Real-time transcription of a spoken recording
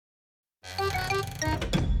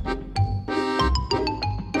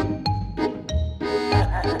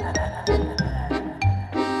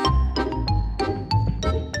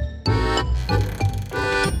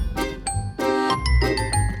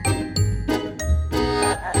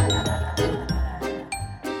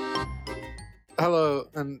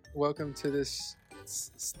welcome to this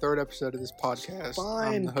third episode of this podcast.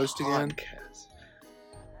 I'm the host again.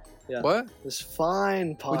 Yeah. What? This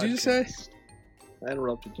fine podcast. What'd you just say? I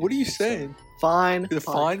interrupted you. What are you saying? Fine. The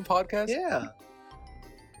Fine podcast? Yeah.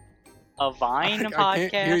 A Vine podcast? I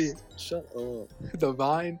can't hear you. Shut up. The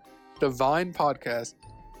Vine podcast.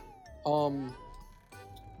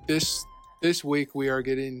 This week we are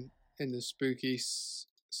getting into spooky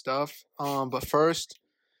stuff. But first,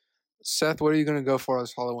 Seth, what are you gonna go for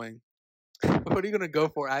as Halloween? What are you gonna go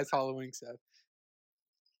for as Halloween, Seth?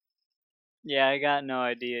 Yeah, I got no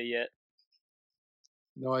idea yet.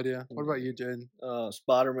 No idea. What about you, Jen?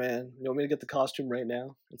 Spider-Man. You want me to get the costume right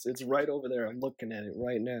now? It's right over there. I'm looking at it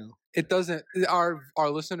right now. It doesn't. Our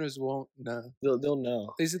listeners won't know. They'll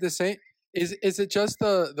know. Is it the same? Is it just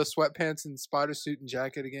the sweatpants and spider suit and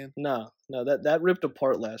jacket again? No. That ripped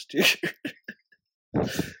apart last year.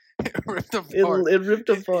 It ripped apart. It ripped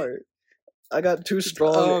apart. I got too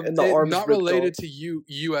strong, and the arms not ripped related off. to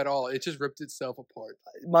you at all. It just ripped itself apart.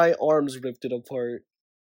 My arms ripped it apart.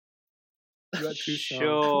 You got too strong.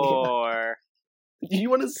 Sure. You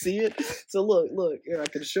want to see it? So look. Here, I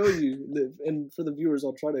can show you, and for the viewers,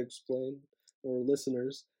 I'll try to explain, or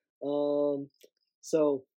listeners.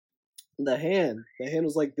 So the hand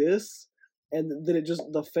was like this, and then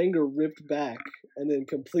the finger ripped back, and then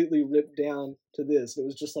completely ripped down to this. It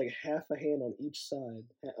was just like half a hand on each side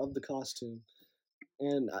of the costume,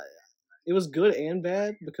 and it was good and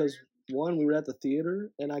bad because one, we were at the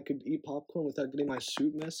theater, and I could eat popcorn without getting my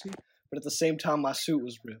suit messy. But at the same time, my suit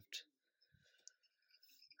was ripped.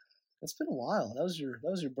 It's been a while. That was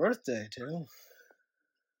your birthday, too.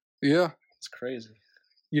 Yeah. It's crazy.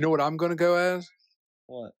 You know what I'm gonna go as?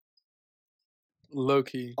 What?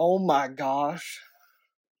 Loki. Oh my gosh.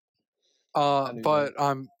 But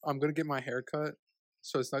I'm gonna get my hair cut,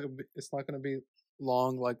 so it's not gonna be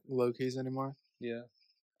long like Loki's anymore. Yeah.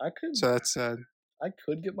 I could. So that's sad. I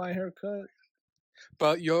could get my hair cut.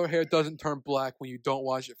 But your hair doesn't turn black when you don't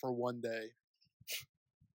wash it for one day.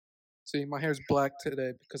 See, my hair's black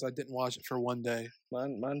today because I didn't wash it for one day.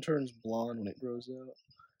 Mine turns blonde when it grows out.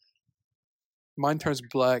 Mine turns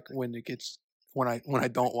black when I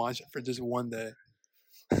don't wash it for just one day.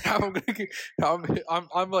 I'm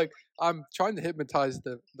trying to hypnotize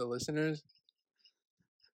the listeners.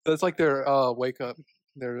 That's like their wake up,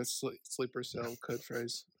 their sleeper cell code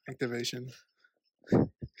phrase activation.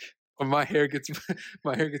 When my hair gets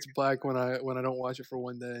black when I don't wash it for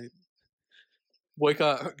one day. Wake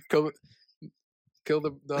up, kill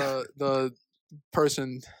the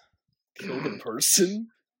person. Kill the person?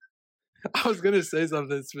 I was gonna say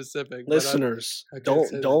something specific. Listeners, I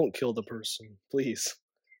don't kill the person, please.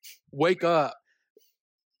 Wake up.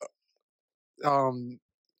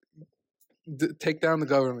 Take down the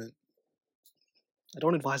government. I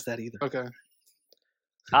don't advise that either. Okay.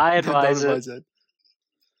 I advise Don't it. advise it.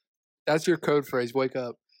 That's your code phrase. Wake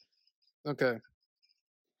up. Okay.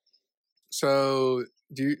 So,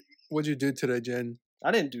 what'd you do today, Jen?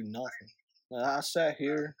 I didn't do nothing. I sat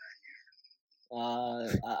here.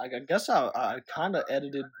 I guess I kind of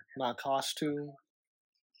edited my costume.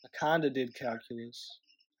 I kind of did calculus.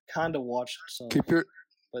 Kind of watched some.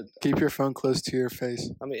 Keep your phone close to your face.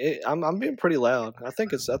 I mean, I'm being pretty loud. I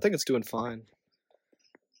think it's doing fine.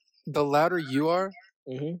 The louder you are,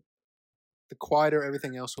 Mm-hmm. the quieter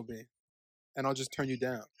everything else will be, and I'll just turn you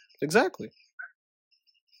down. Exactly.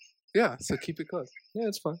 Yeah. So keep it close. Yeah,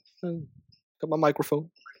 it's fine. Got my microphone.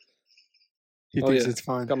 He Oh, thinks yeah. it's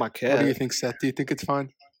fine. Got my What do you cat. think, Seth? Do you think it's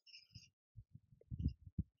fine?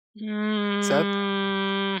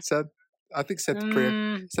 Seth? I think Seth's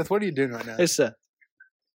pretty. Seth, what are you doing right now? Hey, Seth.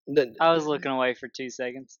 I was looking away for 2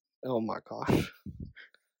 seconds. Oh my gosh.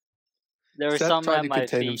 There was Seth something tried at to my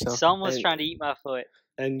contain feet. himself. Someone was Hey. trying to eat my foot.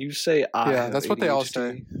 And you say I Yeah, have that's what they all ADHD.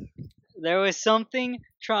 say. There was something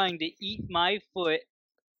trying to eat my foot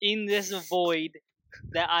in this void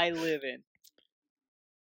that I live in.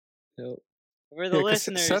 Yep. For the 'cause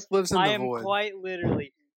listeners, Seth lives in I the am void. quite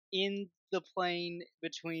literally in the plane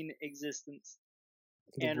between existence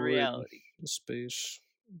The and void, reality. the space.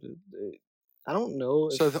 I don't know.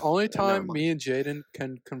 So the only never time mind. me and Jaden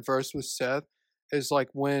can converse with Seth is like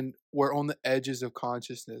when we're on the edges of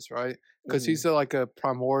consciousness, right? Because he's like a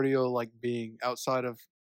primordial like being outside of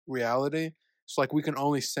reality. So like we can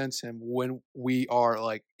only sense him when we are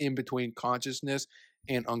like in between consciousness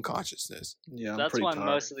and unconsciousness. Yeah, I'm That's pretty why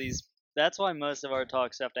tired. That's why most of our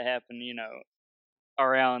talks have to happen,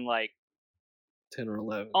 around like 10 or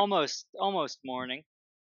 11. almost morning.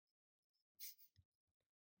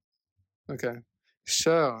 Okay.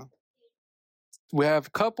 So we have a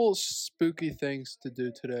couple spooky things to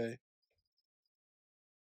do today.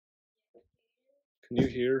 Can you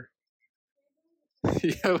hear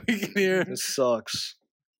Yeah, we can hear. This sucks.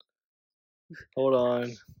 Hold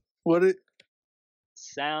on. What it?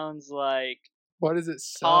 Sounds like Why does it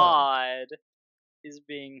suck? Todd is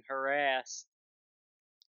being harassed.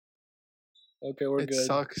 Okay, we're It good.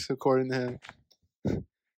 sucks according to him.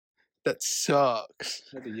 That sucks.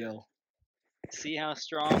 I had to yell. See how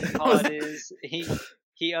strong Todd is?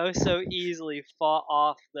 He oh so easily fought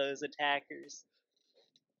off those attackers.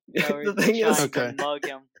 That were The thing is, trying Okay. to mug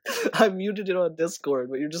him. I muted it on Discord,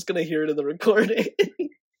 but you're just gonna hear it in the recording.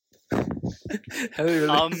 That'd be really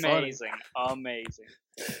funny. Amazing.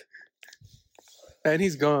 And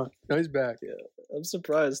he's gone. No, he's back. I'm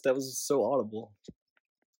surprised that was so audible.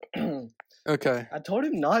 Okay. I told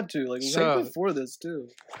him not to, like So- right before this too.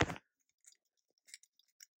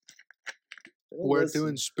 They don't We're listen.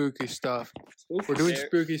 doing spooky stuff. Oof. We're doing There-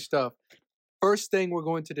 spooky stuff. First thing we're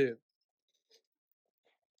going to do.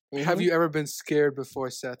 Have Mhm. you ever been scared before,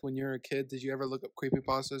 Seth? When you were a kid, did you ever look up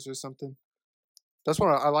creepypastas or something? That's what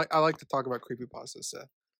I like. I like to talk about creepypastas, Seth.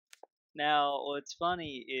 Now, what's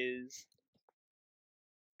funny is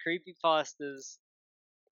creepypastas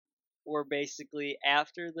were basically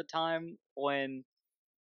after the time when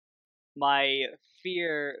my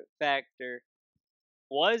fear factor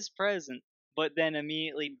was present, but then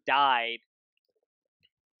immediately died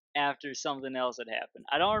after something else had happened.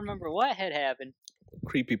 I don't remember what had happened.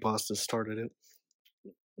 Creepypasta started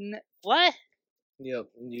it. What? Yep,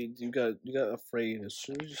 you got afraid as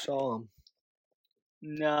soon as you saw him.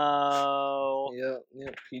 No.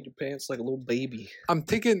 Yep, peed your pants like a little baby. I'm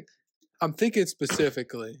thinking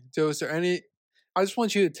specifically. So, is there any? I just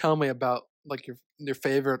want you to tell me about like your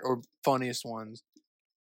favorite or funniest ones.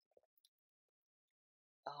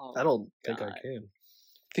 Oh, I don't think God. I can.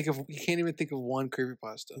 You can't even think of one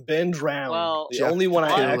creepypasta. Ben Drowned, Well, the Jeff only one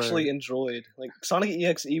I Taylor. actually enjoyed. Like Sonic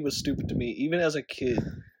EXE was stupid to me, even as a kid.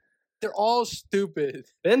 They're all stupid.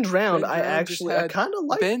 Ben Drowned, Ben I Drowned just actually, I had- kind of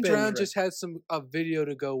like Ben Drowned just had a video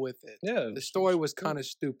to go with it. yeah. The story was kind of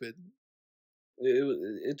stupid.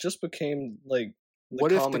 It just became like. The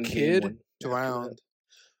What if the common game kid one after drowned?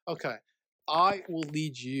 Okay, I will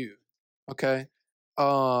lead you. Okay,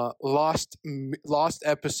 lost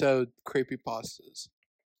episode creepypastas.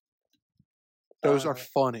 Those are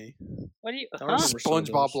funny. What do you? I Huh? remember some of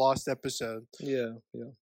SpongeBob those. lost episode. that. Yeah.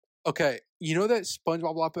 Okay, you know that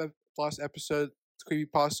SpongeBob lost episode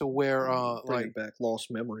creepypasta where Bring like it back, lost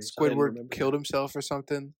memories. I didn't Squidward remember killed himself or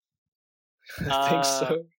something. that. I think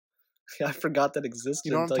so. I forgot that existed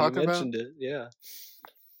You know what I'm until talking you about? mentioned it. Yeah,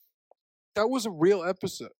 That was a real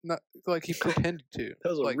episode. Not like he pretended to. that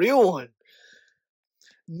was a like, real one.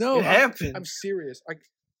 No, It happened. I'm serious.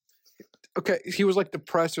 Okay, he was like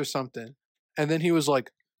depressed or something, and then he was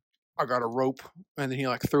like, "I got a rope," and then he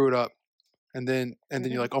like threw it up, and then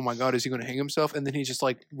you're like, "Oh my god, is he going to hang himself?" And then he just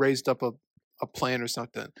like raised up a plant or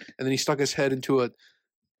something, and then he stuck his head into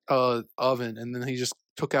a oven, and then he just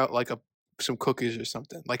took out like some cookies or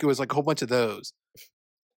something. Like it was like a whole bunch of those,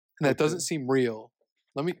 and that doesn't seem real.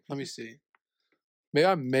 Let me see. Maybe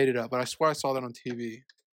I made it up, but I swear I saw that on TV.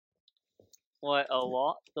 What a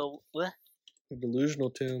lot? What? A delusional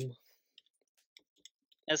tomb.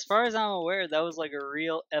 As far as I'm aware, that was like a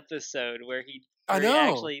real episode where he I where he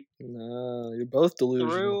know. actually No, you're both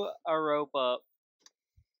delusional. threw a rope up.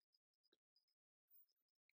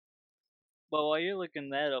 But while you're looking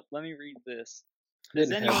that up, let me read this. Does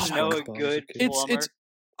Didn't have anyone know a SpongeBob as good kid. plumber? It's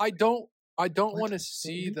I don't What? want to What see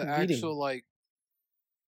are you the reading? actual like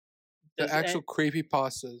the Does actual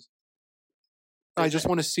creepypastas. I Does just it-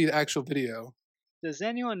 want to see the actual video. Does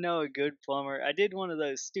anyone know a good plumber? I did one of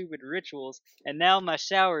those stupid rituals, and now my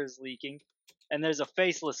shower is leaking, and there's a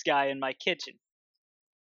faceless guy in my kitchen.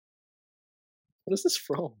 What is this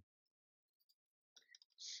from?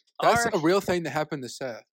 That's Our- a real thing that happened to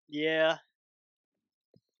Seth. Yeah.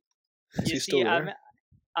 Is You he see, still there?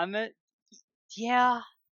 I'm at. Yeah.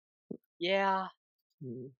 Yeah.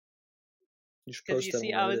 Hmm. You should Because post you that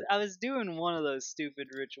see, on Reddit. I was doing one of those stupid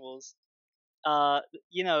rituals.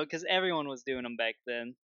 Because everyone was doing them back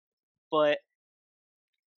then, but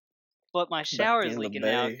my shower is in the leaking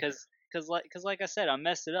now bay. because like I said, I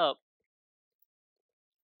messed it up,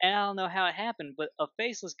 and I don't know how it happened. But a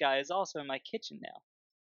faceless guy is also in my kitchen now.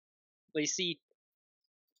 But you see,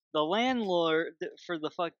 the landlord for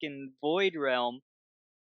the fucking Void Realm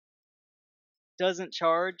doesn't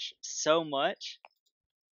charge so much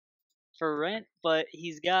for rent, but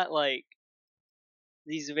he's got like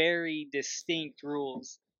these very distinct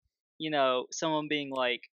rules. You know, someone being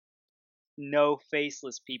like, no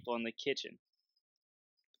faceless people in the kitchen.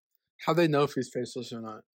 How they know if he's faceless or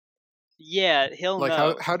not? Yeah, he'll Like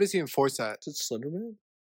know. how does he enforce that? Is it Slenderman?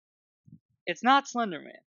 It's not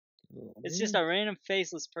Slenderman. Oh, It's just a random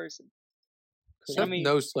faceless person. Seth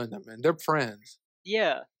knows Slenderman. They're friends.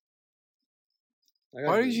 Yeah.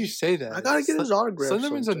 Why did you say that? I gotta get his autograph.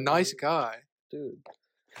 Slenderman's a nice guy, dude.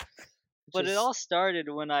 But it all started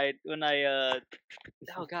when I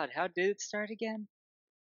oh god, how did it start again?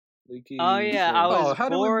 Leaky Oh yeah, I was how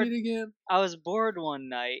bored. did we meet again? I was bored one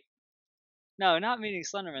night. No, not meeting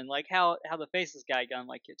Slenderman. Like how the faceless guy got in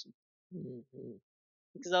my kitchen. Mm-hmm.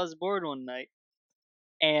 Because I was bored one night,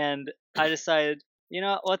 and I decided, you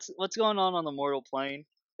know, what's going on the mortal plane?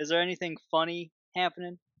 Is there anything funny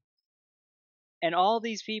happening? And all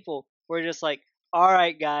these people were just like, all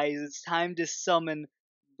right, guys, it's time to summon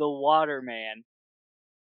the Waterman.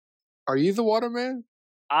 Are you the Waterman?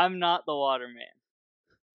 I'm not the Waterman.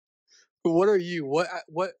 But what are you? What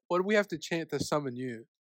do we have to chant to summon you?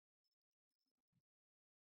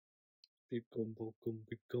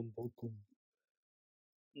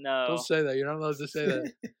 No. Don't say that. You're not allowed to say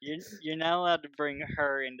that. You're not allowed to bring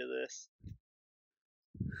her into this.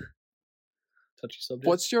 Touchy subject.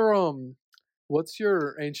 What's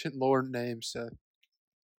your ancient lore name, Seth?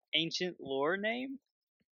 Ancient lore name?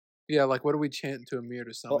 Yeah, like what do we chant to Amir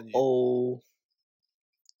to summon you?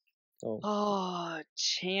 Oh,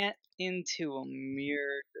 chant into a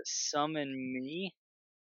mirror to summon me?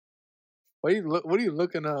 What are you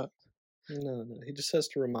looking up? No, he just has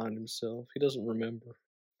to remind himself. He doesn't remember.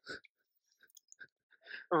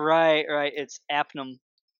 Right, it's Apnum.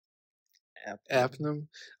 Apnum.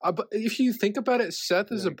 But if you think about it,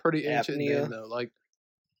 Seth is a pretty ancient name, though. Like,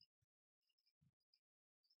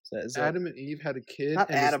 is that Adam and Eve had a kid, not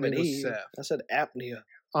and Adam his name and was Eve. Seth. I said apnea.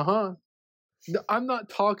 No, I'm not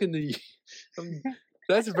talking to you.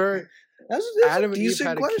 That's very. That's Adam a and Eve decent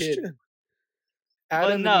had a question. kid.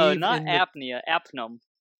 Adam no, and Eve not apnea, Apnum.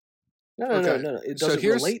 No. It doesn't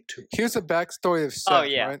relate to. Here's the backstory of Seth. Oh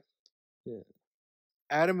yeah. Right? Yeah.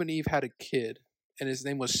 Adam and Eve had a kid, and his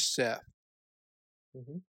name was Seth.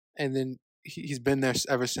 Mm-hmm. And then he's been there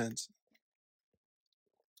ever since.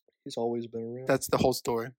 He's always been around. That's the whole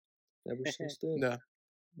story. Ever since then. No.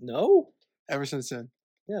 No. Ever since then.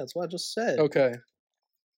 Yeah, that's what I just said. Okay.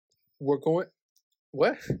 We're going.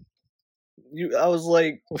 What? I was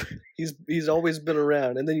like, he's always been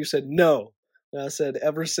around, and then you said no, and I said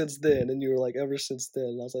ever since then, and you were like ever since then,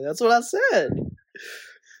 and I was like, that's what I said.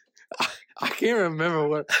 I can't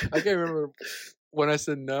remember when I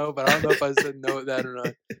said no, but I don't know if I said no at that or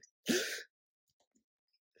not.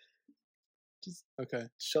 Just okay.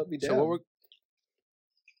 Shut me down. So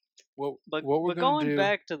what we're going do,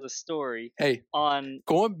 back to the story. Hey,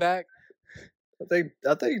 going back. I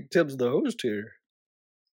think Tim's the host here.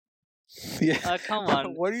 Yeah. Come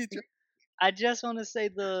on. What are you? I just want to say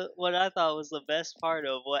what I thought was the best part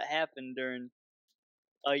of what happened during,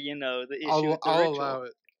 the issue with the I'll ritual. allow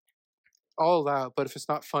it. I'll allow it, but if it's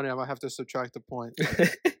not funny, I might have to subtract a point.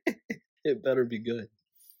 It better be good.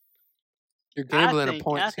 You're gambling a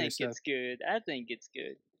point. I think it's good. I think it's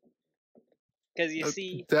good. Because you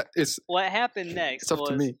see, what happened next it's up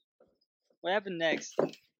to me. What happened next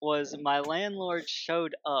was my landlord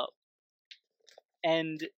showed up,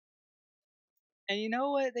 and you know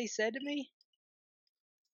what they said to me?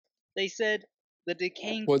 They said the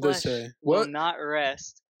decaying flesh will not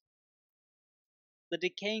rest. The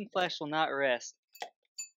decaying flesh will not rest.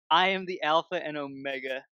 I am the Alpha and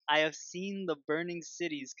Omega. I have seen the burning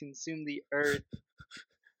cities consume the earth.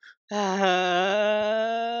 Is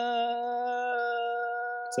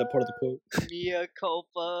that part of the quote? Mea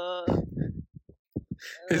culpa.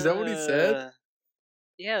 Is that what he said?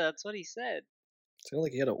 Yeah, that's what he said. It sounded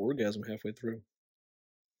like he had an orgasm halfway through.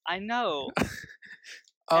 I know.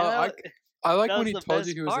 I like when he told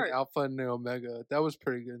you he was part. an Alpha and an Omega. That was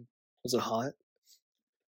pretty good. Was it hot?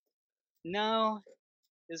 No,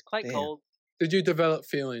 it was quite cold. Did you develop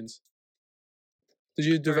feelings? Did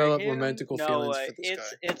you develop romantical feelings for this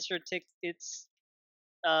guy? It's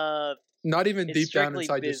not even deep down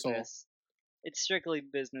inside business. your soul. It's strictly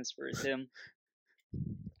business for Tim.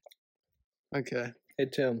 Okay. Hey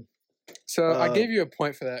Tim. So I gave you a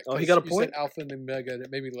point for that. Oh, he got a point? Said Alpha and Omega, and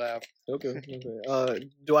it made me laugh. Okay.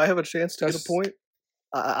 Do I have a chance to get a point?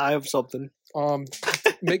 I have something.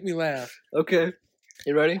 Make me laugh. Okay.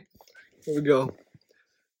 You ready? Here we go.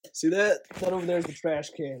 See that? That over there is the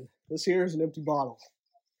trash can. This here is an empty bottle.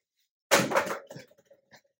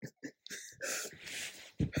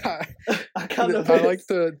 I like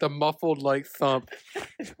the muffled thump.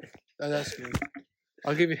 That's good.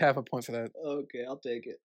 I'll give you half a point for that. Okay, I'll take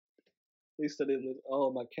it. At least I didn't.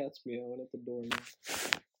 Oh, my cat's meowing at the door now.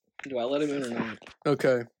 Do I let him in or not?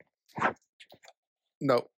 Okay.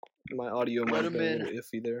 No. My audio might be a little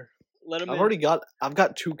iffy there. Let him in. I've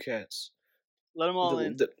got 2 cats. Let them all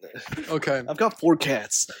in. Okay. I've got 4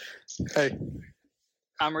 cats. Hey,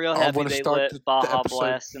 I'm real I happy wanna they start let the Baja episode.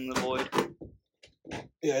 Blast in the void.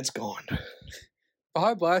 Yeah, it's gone.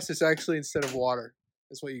 Baja Blast is actually instead of water.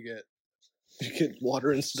 That's what you get. You get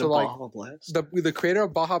water instead So, of like, Baja Blast. The creator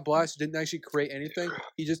of Baja Blast didn't actually create anything.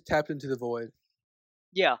 He just tapped into the void.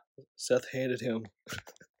 Yeah. Seth handed him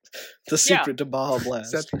the secret to Baja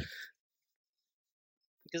Blast. Seth,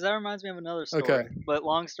 Because that reminds me of another story. Okay. But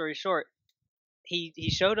long story short, he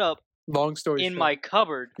showed up long story in short, my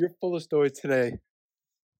cupboard. you're full of stories today.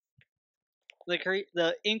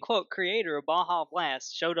 The in quote creator of Baja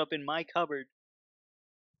Blast showed up in my cupboard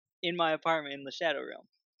in my apartment in the Shadow Realm.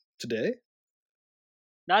 Today?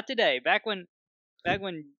 Not today. Back when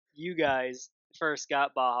you guys first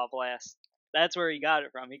got Baja Blast. That's where he got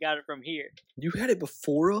it from. He got it from here. You had it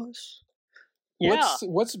before us? Yeah.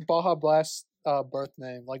 What's Baja Blast's birth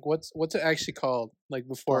name? Like, what's it actually called? Like,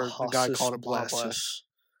 before the guy called it Baja Blast.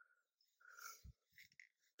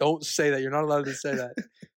 Don't say that. You're not allowed to say that.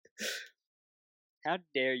 How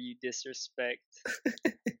dare you disrespect?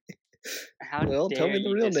 Well, tell me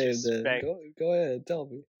the real name then. Go ahead, tell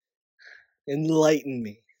me. Enlighten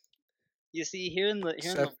me. You see, here in the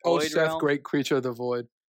Seth, void Seth, realm, great creature of the void.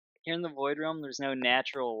 here in the void realm, there's no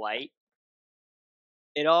natural light.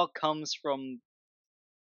 It all comes from.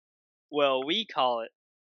 Well, we call it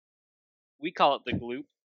the gloop.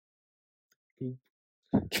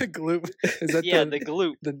 The gloop. Is that the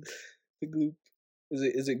gloop. The gloop.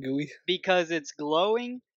 Is it gooey? Because it's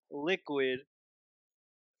glowing liquid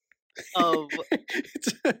of.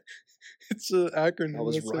 It's an acronym. I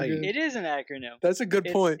was That's so right. good. It is an acronym. That's a good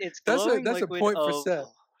point. It's That's glowing a liquid point for of Seth.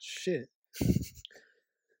 Oh, shit.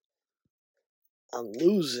 I'm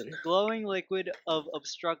losing. glowing liquid of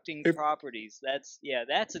obstructing properties. That's the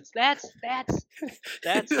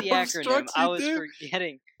acronym. I was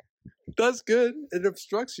forgetting. That's good. It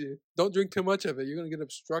obstructs you. Don't drink too much of it. You're gonna get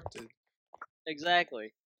obstructed.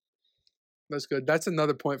 Exactly. That's good. That's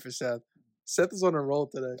another point for Seth. Seth is on a roll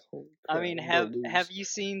today. I mean, have you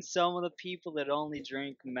seen some of the people that only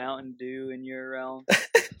drink Mountain Dew in your realm?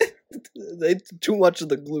 They too much of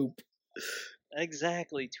the gloop.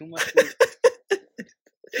 Exactly, too much. Gloop.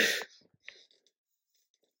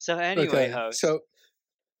 So anyway, host. So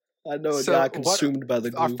I know a guy consumed by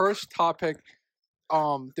the gloop. Our first topic,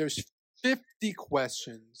 there's 50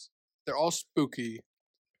 questions. They're all spooky,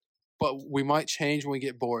 but we might change when we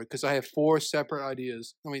get bored because I have 3 separate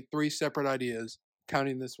ideas,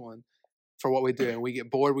 counting this one, for what we do. And we get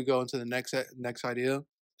bored, we go into the next idea,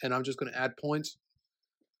 and I'm just going to add points,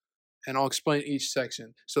 and I'll explain each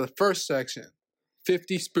section. So the first section,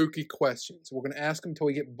 50 spooky questions. We're going to ask them until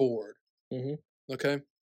we get bored. Mm-hmm. Okay?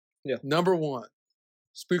 Yeah. Number 1,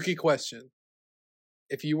 spooky question.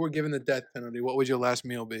 If you were given the death penalty, what would your last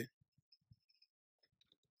meal be?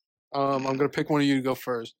 I'm going to pick one of you to go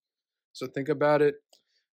first. So think about it,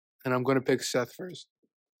 and I'm going to pick Seth first.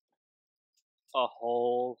 A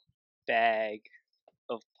whole bag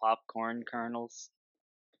of popcorn kernels.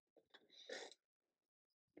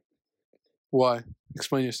 Why?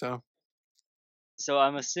 Explain yourself. So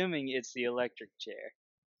I'm assuming it's the electric chair.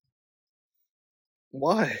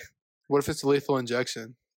 Why? What if it's lethal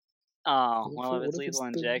injection? Oh, well, if it's lethal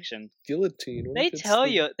injection. Guillotine. They tell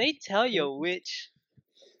you which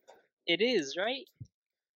it is, right?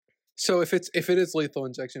 So if it is lethal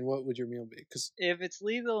injection, what would your meal be? Because if it's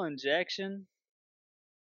lethal injection,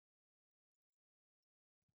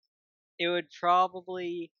 it would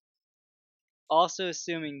probably, also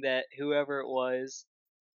assuming that whoever it was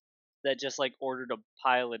that just like ordered a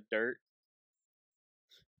pile of dirt.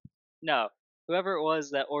 No, whoever it was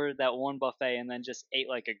that ordered that one buffet and then just ate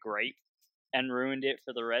like a grape and ruined it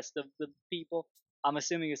for the rest of the people. I'm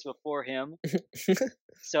assuming it's before him.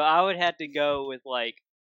 So I would have to go with like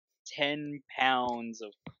 10 pounds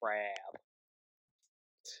of crab.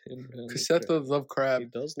 Because Seth loves crab. He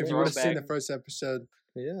does. If you would have seen the first episode.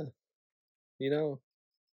 Yeah. You know.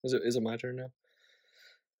 Is it my turn now?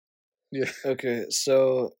 Yeah. Okay,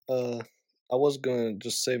 so I was gonna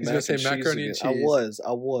just say mac and cheese. Macaroni and cheese.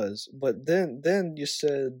 I was. But then you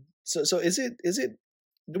said so is it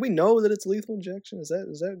do we know that it's lethal injection? Is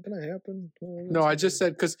that gonna happen? No, I just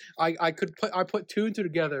said because I put 2 and 2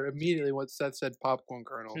 together immediately when Seth said popcorn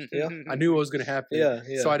kernels. Yeah. I knew what was gonna happen. Yeah.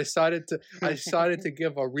 So I decided to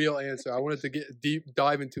give a real answer. I wanted to get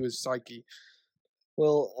dive into his psyche.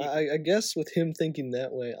 Well, I guess with him thinking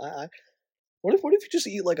that way, what if you just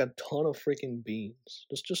eat like a ton of freaking beans?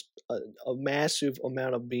 Just a massive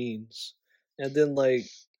amount of beans, and then like.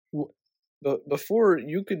 But before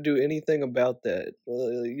you could do anything about that,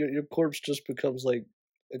 your corpse just becomes like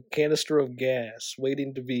a canister of gas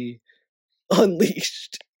waiting to be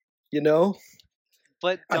unleashed. You know?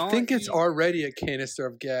 But I think it's you- already a canister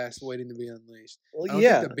of gas waiting to be unleashed. Well, I don't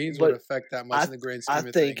yeah, think the beans but would affect that much in the grand scheme I of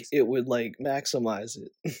think things. it would like maximize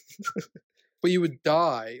it. But you would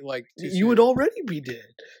die like too You would soon. already be dead.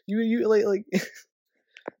 You like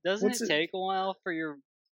doesn't what's it it- take a while for your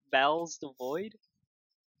bowels to void?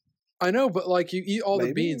 I know, but like you eat all the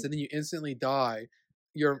Maybe. beans and then you instantly die.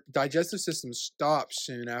 Your digestive system stops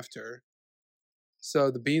soon after, so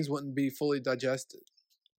the beans wouldn't be fully digested.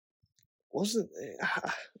 wasn't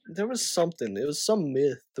there was something. It was some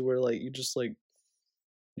myth where like you just like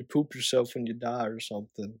you poop yourself when you die or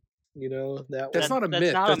something. You know that That's one? not a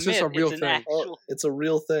myth. Not That's a just a myth, real it's an thing. Oh, actual. it's a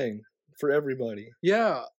real thing for everybody.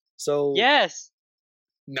 Yeah, So Yes.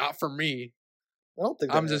 not for me. I don't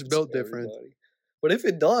think I'm that just happens built to different. everybody. But if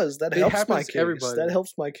it does, that It helps my happens to case. everybody. That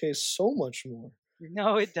helps my case so much more.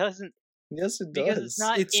 No, it doesn't. Yes, it Because does. it's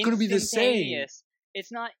not It's gonna be the same. instantaneous.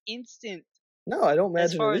 It's not instant, No, I don't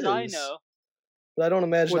as imagine far it as I is. know. But I don't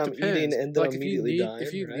imagine Well, I'm it depends. eating and then Like immediately dying.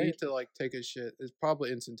 if you right? need to like take a shit, it's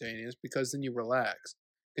probably instantaneous because then you relax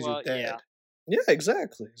because Well, you're dead. yeah. Yeah,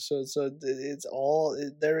 exactly. So it's all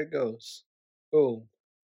there. It goes. Boom.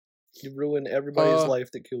 You ruin everybody's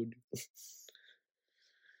life that killed you.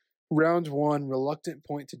 Round one, reluctant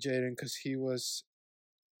point to Jaden because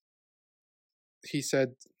he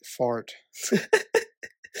said fart.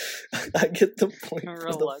 I get the point A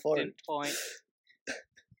for the fart. reluctant point.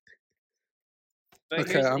 But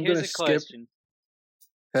Okay, here's, I'm here's gonna a skip- question.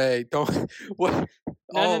 Hey, don't what?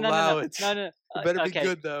 No, I'll no, no, allow no, no, it. no, no. It better okay, be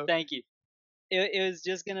good though. thank you. It was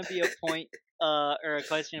just gonna be a point, or a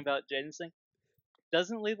question about Jaden's thing.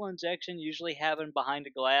 Doesn't lethal injection usually happen behind a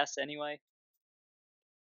glass anyway?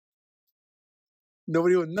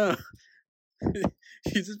 Nobody would know. You'd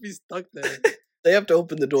just be stuck there. They have to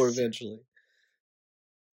open the door eventually.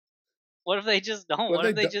 What if they just don't? What What if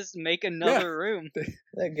if they they do- just make another room?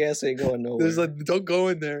 That gas ain't going nowhere. There's like, don't go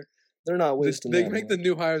in there. They're not wasting They that make the much.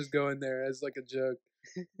 new hires go in there as like a joke.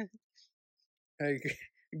 Hey,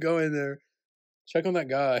 go in there. Check on that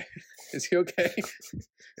guy. Is he okay?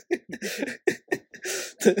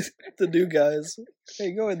 the new guys.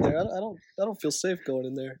 Hey, go in there. I don't feel safe going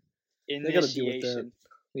in there. They gotta deal with that. Initiation.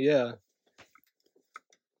 Yeah.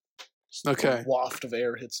 Just a Okay. waft of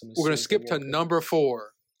air hits them. as We're gonna soon as skip they to walk in. number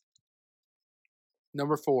 4.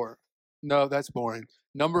 Number 4. No, that's boring.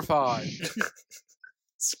 Number 5.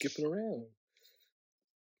 Skipping around.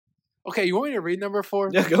 Okay, you want me to read number 4?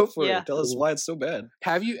 Yeah, go for Yeah. it. Tell us why it's so bad.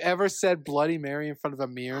 Have you ever said Bloody Mary in front of a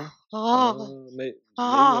mirror? Oh, Maybe when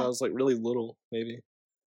I was like really little, maybe.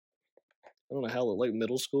 I don't know how, like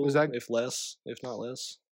middle school, Was that- if not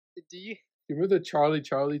less. do you? You remember the Charlie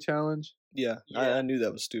challenge? Yeah, Yeah. I knew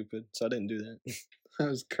that was stupid, so I didn't do that. That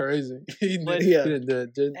was crazy. He But- Yeah. didn't do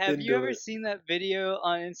it. Didn't Have do you ever it. seen that video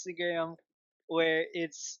on Instagram where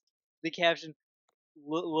it's the caption,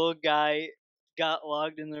 little guy got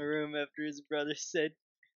locked in the room after his brother said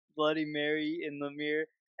Bloody Mary in the mirror,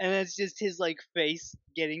 and it's just his like face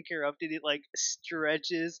getting corrupted. It like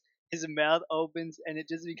stretches, his mouth opens, and it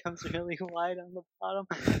just becomes really wide on the bottom,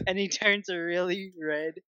 and he turns really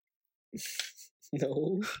red.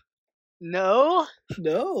 No. No,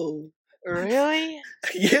 No. really?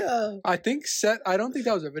 Yeah. I think Seth. I don't think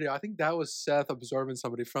that was a video. I think that was Seth absorbing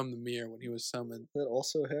somebody from the mirror when he was summoned. That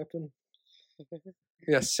also happened.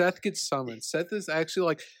 Yeah, Seth gets summoned. Seth is actually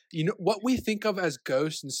like, you know, what we think of as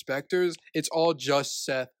ghosts and specters. It's all just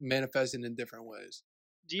Seth manifesting in different ways.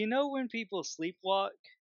 Do you know when people sleepwalk?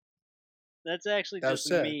 That's actually That's just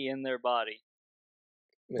Seth. me in their body.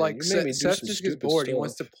 Man, Like you made me Seth, do Seth some just gets stupid bored. He stuff.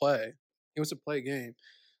 wants to play. He wants to play a game.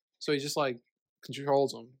 So he just like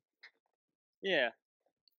controls them. Yeah.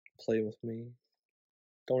 Play with me.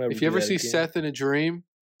 Don't ever. If you do ever that see again. Seth in a dream,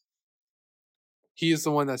 he is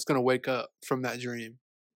the one that's going to wake up from that dream.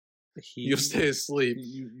 You'll stay asleep.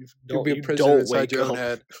 You You'll don't, be a you prisoner don't inside wake your own up.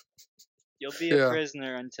 head. You'll be Yeah. a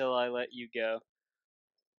prisoner until I let you go.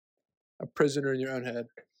 A prisoner in your own head.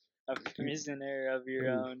 A prisoner of your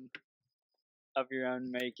Ooh.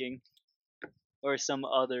 own making, or some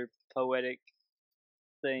other poetic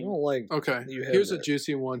I thing. don't like. Okay. You have Here's a that.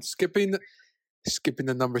 juicy one. Skipping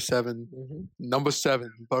the number 7. Mhm. Number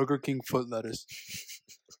 7, Burger King foot lettuce.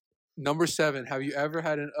 Number 7, have you ever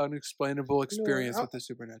had an unexplainable experience I- with the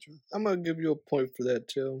supernatural? I'm gonna give you a point for that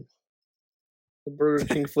too. The Burger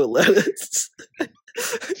King foot lettuce.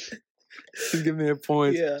 Just give me a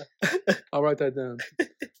point. Yeah. I'll write that down.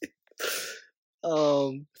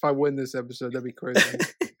 If I win this episode, that'd be crazy.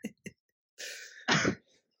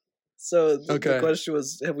 So the Okay. question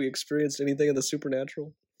was, have we experienced anything in the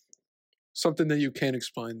supernatural? Something that you can't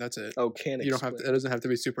explain. That's it. Oh, can't You don't have to. explain. It doesn't have to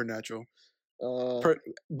be supernatural.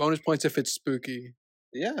 Bonus points if it's spooky,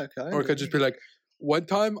 Yeah, kind or it could just be like, one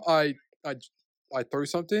time I threw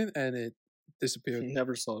something and it disappeared.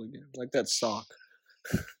 Never saw it again. Like that sock.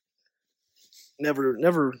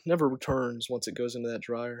 never returns once it goes into that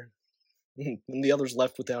dryer. And the other's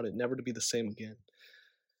left without it, never to be the same again.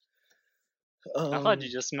 I thought you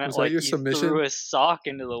just meant was that like your you submission? threw a sock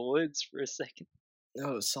into the woods for a second.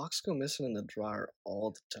 No, socks go missing in the dryer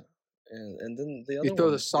all the time. And then the other You throw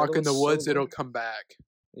one, the sock in the one's woods, so it'll good. come back.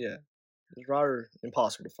 Yeah. The dryer,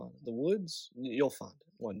 impossible to find. The woods, you'll find it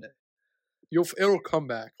one day. It'll come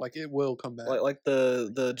back. Like it will come back. Like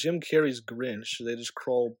the Jim Carrey's Grinch, they just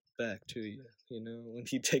crawl back to you. You know, when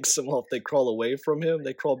he takes them off, they crawl away from him.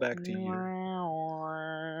 They crawl back to you.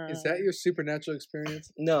 Is that your supernatural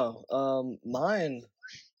experience? No, mine.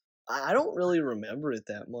 I don't really remember it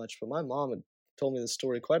that much, but my mom had told me the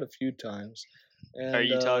story quite a few times. And, Are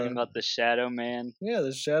you talking about the Shadow Man? Yeah,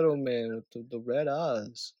 the Shadow Man with the red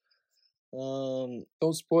eyes. Don't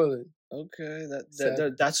spoil it. Okay, Seth,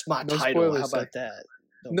 that's my no title. spoilers, How about Seth. that?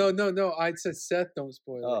 No. I said Seth. Don't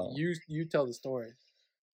spoil Oh. it. You tell the story.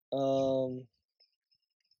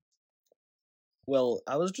 Well,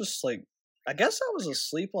 I was just like, I guess I was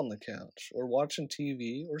asleep on the couch or watching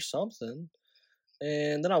TV or something,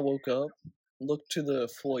 and then I woke up, looked to the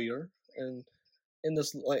foyer, and in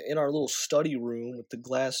our little study room with the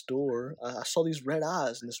glass door, I saw these red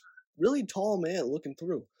eyes and this really tall man looking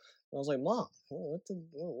through. And I was like, Mom,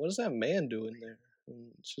 what is that man doing there? And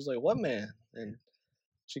she's like, what man? And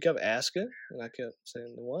she kept asking, and I kept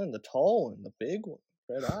saying, the one, the tall one, the big one,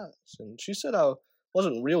 red eyes. And she said I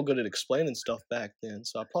wasn't real good at explaining stuff back then,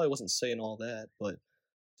 so I probably wasn't saying all that, but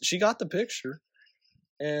she got the picture,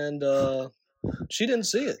 and she didn't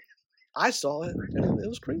see it. I saw it, and it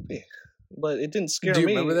was creepy. But it didn't scare me. Do you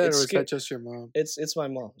remember that, It or is scared- that just your mom? It's my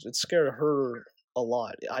mom's. It scared her a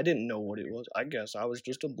lot. I didn't know what it was. I guess I was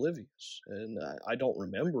just oblivious, and I don't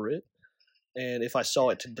remember it. And if I saw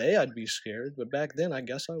it today, I'd be scared. But back then, I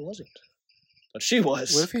guess I wasn't. But she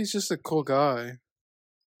was. What if he's just a cool guy?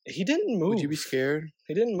 He didn't move. Would you be scared?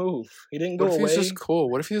 He didn't move. He didn't go What if away. he's just cool?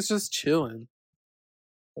 What if he was just chilling?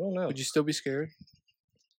 I don't know. Would you still be scared?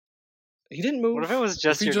 He didn't move. What if it was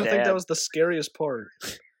just I your think dad? that was the scariest part.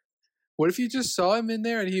 What if you just saw him in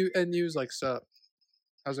there and he was like, "Sup?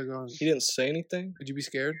 How's it going?" He didn't say anything. Would you be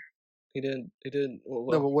scared? He didn't. Well,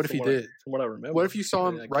 No, but what if from he what I- did? From what I remember. What if you saw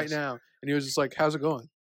him I right guess now and he was just like, "How's it going?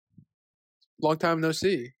 Long time no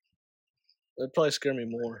see." It'd probably scare me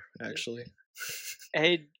more, actually.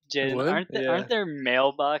 Hey, Jaden, What? aren't there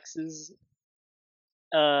mailboxes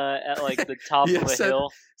at like the top Yeah, of a Seth-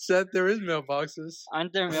 hill? Seth, there is mailboxes.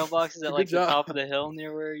 Aren't there mailboxes at Good like the job. top of the hill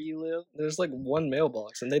near where you live? There's like one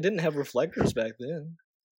mailbox, and they didn't have reflectors back then.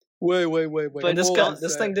 Wait. But And this Hold guy, on,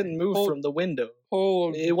 this Seth. thing didn't move Hold- from the window.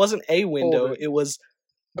 Hold. It wasn't a window. it. It was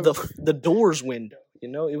the door's window. You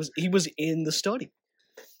know, he was in the study.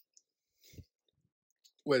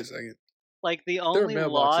 Wait a second. Like the There are only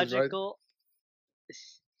mailboxes, right? logical,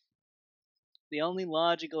 the only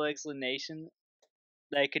logical explanation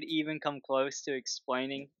that could even come close to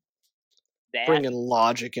explaining that. Bringing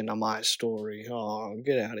logic into my story. Oh,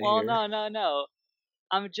 get out of Well, here. no.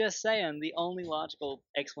 I'm just saying the only logical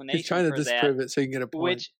explanation He's trying to for disprove that. it so you can get a point.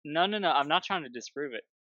 Which no, I'm not trying to disprove it.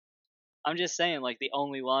 I'm just saying like the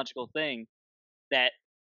only logical thing that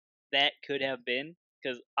could have been,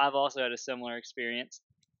 because I've also had a similar experience.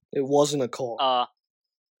 It wasn't a car.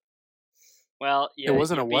 Well, yeah,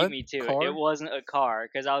 wasn't you a beat what? me to Car? it. It wasn't a car,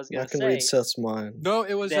 because I was I gonna can say read Seth's mind. No,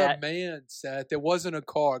 it was that- a man, Seth. It wasn't a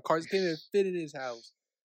car. Cars can't even fit in his house.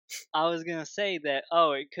 I was gonna say that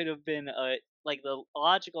it could have been like the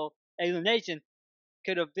logical explanation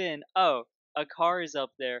could have been a car is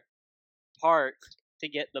up there parked to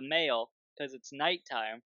get the mail because it's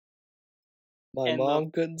nighttime. My and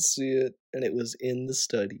mom couldn't see it, and it was in the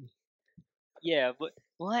study. Yeah, but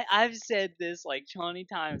what I've said this like 20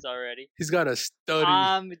 times already. He's got a study.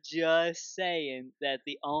 I'm just saying that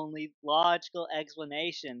the only logical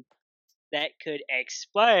explanation that could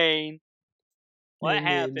explain what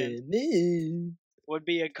happened would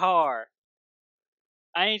be a car.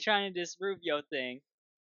 I ain't trying to disprove your thing.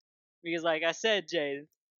 Because like I said, Jaden,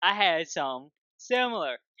 I had something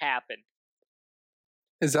similar happen.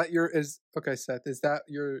 Is that okay, Seth? Is that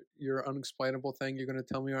your unexplainable thing you're gonna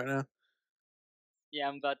tell me right now? Yeah,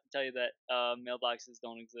 I'm about to tell you that mailboxes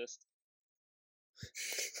don't exist.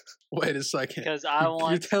 Wait a second. Because I You're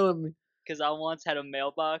once telling me. because I once had a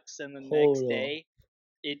mailbox and the Hold next on. day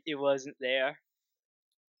it wasn't there.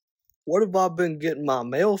 What have I been getting my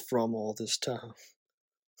mail from all this time?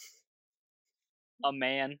 A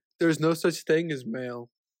man. There's no such thing as mail.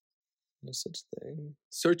 No such thing.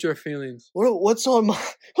 Search your feelings. What's on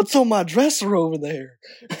my dresser over there?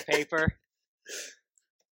 Paper.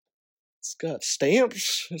 It's got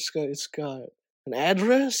stamps. It's got an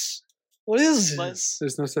address. What is But- this?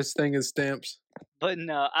 There's no such thing as stamps. But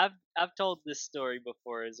no, I've told this story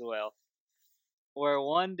before as well. Where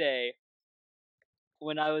one day,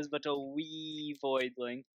 when I was but a wee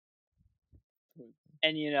voidling,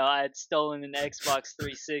 and I had stolen an Xbox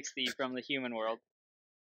 360 from the human world.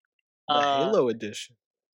 The Halo edition.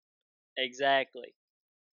 Exactly.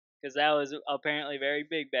 Because that was apparently very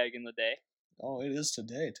big back in the day. Oh, it is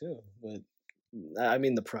today too. But I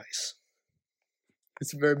mean the price.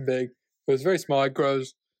 It's very big, but it's very small. It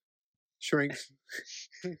grows, shrinks.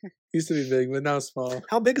 Used to be big, but now it's small.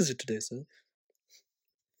 How big is it today, Seth?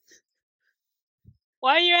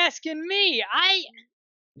 Why are you asking me?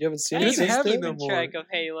 You haven't seen I it ain't doesn't since have then? it no keeping more. track of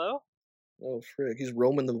Halo. Oh frick, he's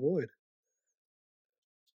roaming the void.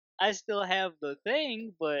 I still have the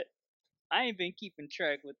thing, but I ain't been keeping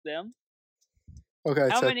track with them. Okay,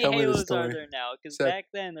 How Seth, many tell me the Halos story. are there now? Because Seth. back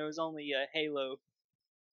then there was only a Halo.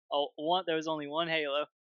 There was only one Halo.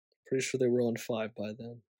 Pretty sure they were on 5 by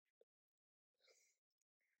then.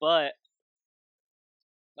 But,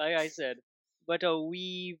 like I said, but a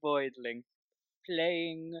wee voidling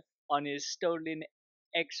playing on his stolen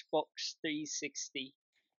Xbox 360.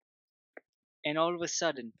 And all of a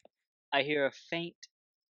sudden, I hear a faint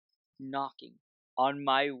knocking on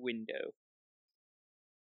my window.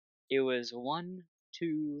 It was 1,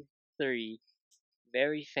 2, 3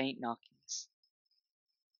 very faint knockings.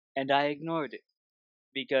 And I ignored it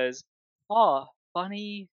because,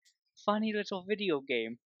 funny little video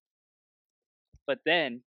game. But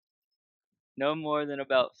then, no more than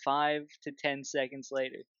about 5 to 10 seconds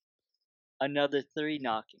later, another 3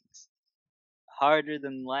 knockings. Harder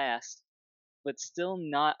than last, but still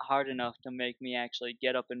not hard enough to make me actually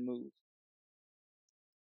get up and move.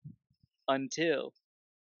 Until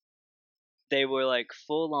they were like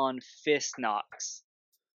full on fist knocks.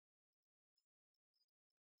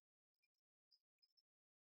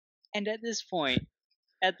 And at this point,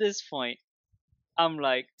 I'm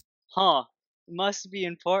like, must be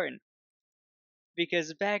important.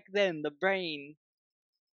 Because back then the brain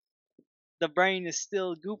is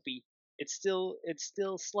still goopy. It's still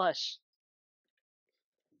slush.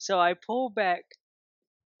 So I pull back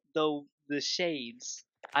the shades.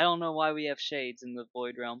 I don't know why we have shades in the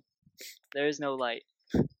void realm. There is no light.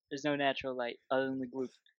 There's no natural light other than the gloop.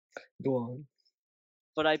 Go on.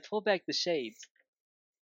 But I pull back the shades,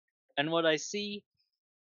 and what I see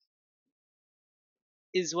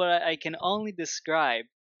is what I can only describe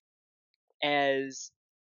as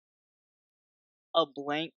a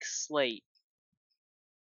blank slate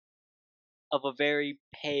of a very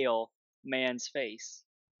pale man's face.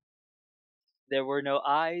 There were no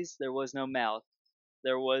eyes, there was no mouth,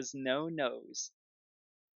 there was no nose.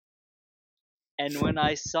 And when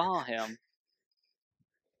I saw him,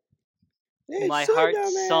 my heart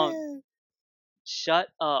sunk. Shut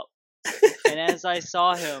up. And as I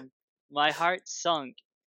saw him, my heart sunk.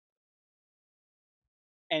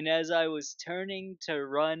 And as I was turning to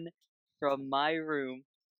run from my room,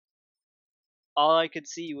 all I could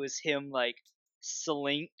see was him like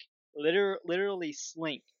slink, literally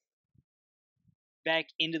slink back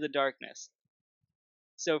into the darkness.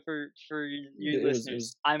 So for you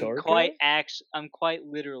listeners, I'm quite literally I'm quite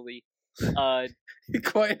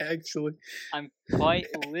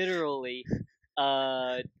literally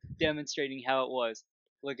demonstrating how it was.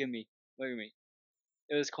 Look at me.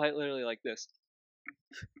 It was quite literally like this.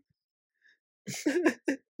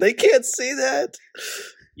 They can't see that.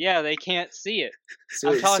 Yeah, they can't see it.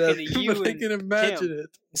 So I'm talking Seth, to you But I and can imagine Tim.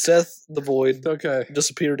 it. Seth the void It's okay.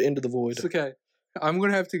 disappeared into the void. It's okay. I'm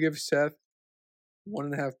gonna have to give Seth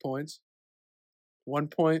 1.5 points. 1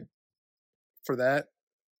 point for that.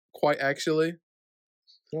 Quite actually,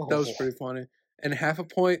 that was pretty funny. And half a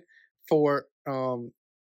point for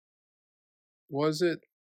was it?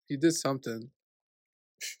 You did something.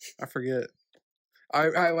 I forget.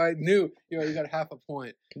 I knew you got half a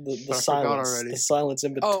point. The But I forgot silence. already. The silence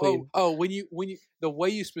in between. Oh! When you the way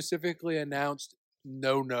you specifically announced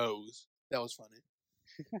no nose, that was funny.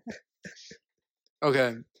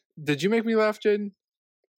 Okay, did you make me laugh, Jaden?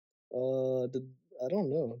 I don't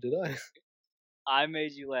know. Did I? I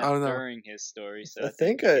made you laugh I don't know. during his story, so I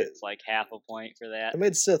think I- it's like half a point for that. I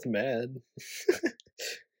made Seth mad.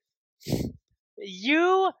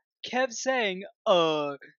 You kept saying,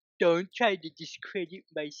 don't try to discredit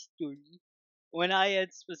my story. When I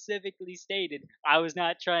had specifically stated I was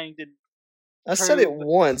not trying to I said it prove-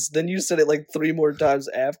 once, then you said it like 3 more times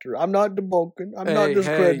after. I'm not debunking. I'm not Hey,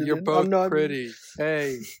 discrediting. you're both I'm not pretty.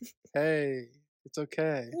 Hey, it's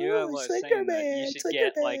okay. Here I Oh, was Slicker saying that you Man, should Slicker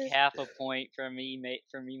get like Man. half a point from me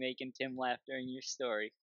making Tim laugh during your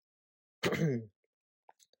story.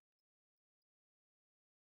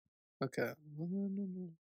 Okay.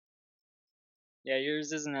 Yeah,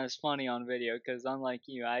 yours isn't as funny on video because unlike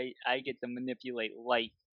you, I get to manipulate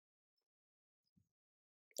light.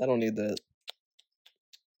 I don't need that.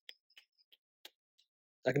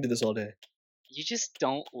 I can do this all day. You just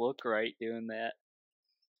don't look right doing that.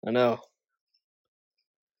 I know.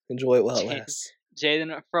 Enjoy it while it Jaden- lasts.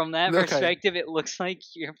 Jaden, from that Okay. perspective, it looks like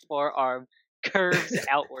your forearm curves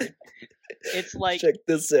outward. It's like Check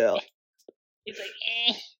this out. it's like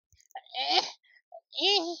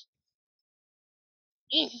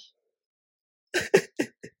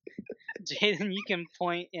Jaden, you can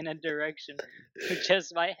point in a direction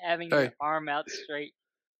just by having your Hey. arm out straight.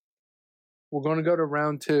 We're going to go to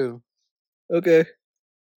round 2. Okay.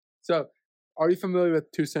 So, are you familiar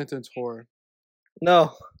with 2-sentence horror?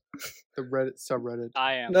 No. The Reddit subreddit.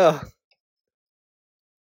 I am. No.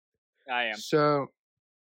 I am. So,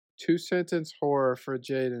 2-sentence horror for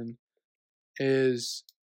Jaden is...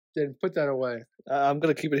 Jaden, put that away. I'm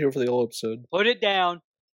going to keep it here for the whole episode. Put it down.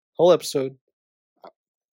 Whole episode.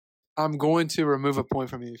 I'm going to remove a point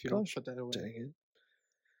from you if you don't Gosh, put that away. Dang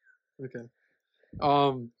it. Okay.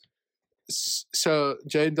 So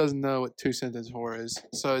Jaden doesn't know what 2-sentence horror is.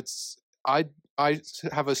 So it's I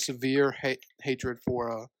have a severe hatred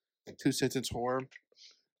for 2-sentence horror.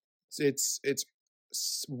 It's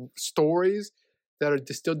stories that are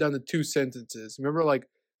distilled down to 2 sentences. Remember, like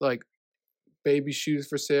baby shoes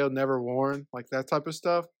for sale, never worn, like that type of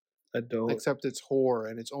stuff. I don't. Except it's horror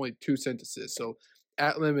and it's only 2 sentences. So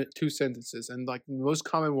at limit 2 sentences, and like the most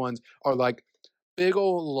common ones are like big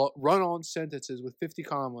old run-on sentences with 50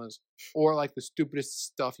 commas, or like the stupidest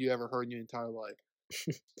stuff you ever heard in your entire life.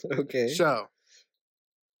 Okay. So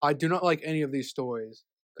I do not like any of these stories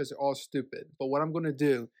because they're all stupid. But what I'm going to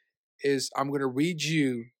do is I'm going to read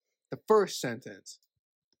you the first sentence,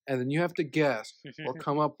 and then you have to guess or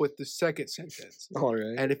come up with the second sentence. All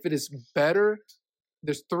right. And if it is better,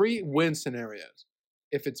 there's 3 win scenarios.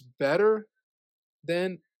 If it's better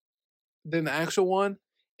than the actual one,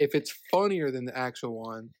 if it's funnier than the actual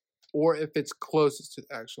one, or if it's closest to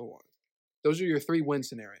the actual one. Those are your 3 win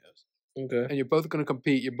scenarios. Okay. And you're both going to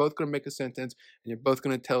compete. You're both going to make a sentence, and you're both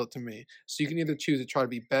going to tell it to me. So you can either choose to try to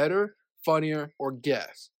be better, funnier, or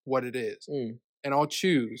guess what it is. And I'll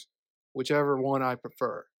choose whichever one I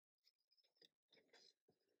prefer.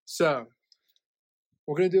 So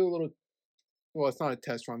we're going to do a little, well, it's not a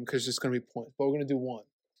test run because it's going to be points, but we're going to do one.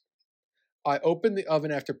 I opened the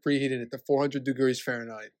oven after preheating it to 400 degrees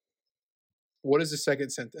Fahrenheit. What is the second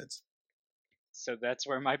sentence? So that's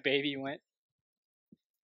where my baby went.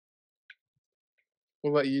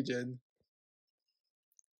 What about you, Jen?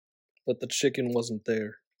 But the chicken wasn't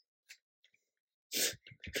there.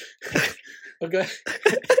 Okay.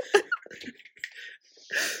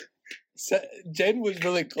 Jaden was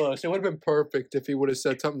really close. It would have been perfect if he would have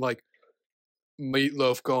said something like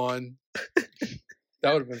meatloaf gone.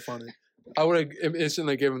 That would have been funny. I would have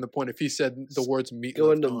instantly given him the point if he said the words meatloaf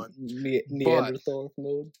Go into gone. Neanderthal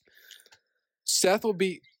mode. Seth would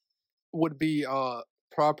be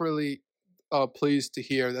properly pleased to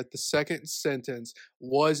hear that the second sentence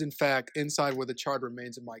was in fact inside where the charred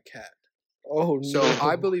remains of my cat. Oh no. So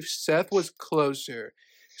I believe Seth was closer.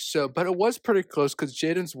 So, but it was pretty close because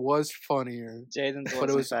Jaden's was funnier. Jaden's But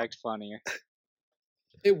it was was- in fact funnier.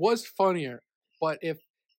 It was funnier, but if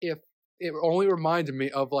it only reminded me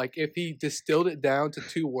of like if he distilled it down to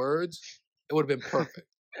 2 words, it would have been perfect.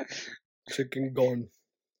 Chicken gone.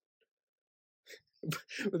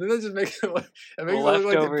 But then that just makes it look like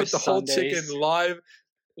they put the whole chicken Sundays.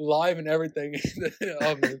 live and everything in the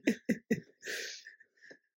oven.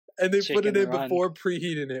 And they put it Chicken in run. before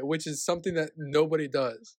preheating it, which is something that nobody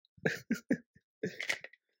does.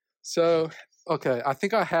 So, okay, I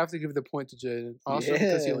think I have to give the point to Jaden. Also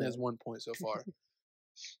because he only Yeah. has 1 point so far.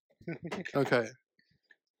 Okay.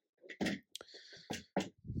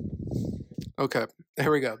 Okay,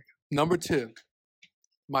 here we go. Number 2.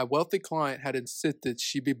 My wealthy client had insisted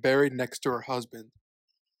she be buried next to her husband.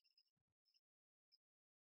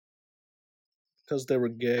 Because they were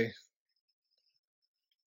gay.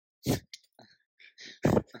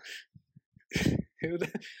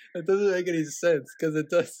 That doesn't make any sense because it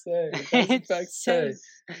does say. It does in fact say.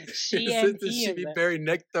 She and Insisted he she and be that. buried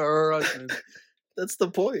next to her husband. That's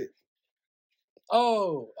the point.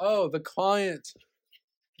 Oh, the client,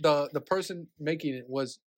 the person making it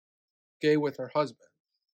was gay with her husband.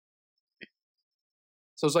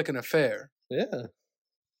 So it's like an affair. Yeah.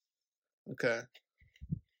 Okay.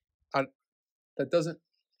 That doesn't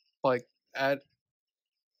like add.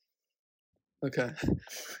 Okay.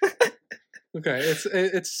 Okay.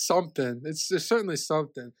 It's something. It's certainly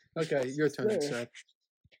something. Okay, your turn, Fair. Seth.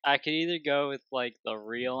 I could either go with like the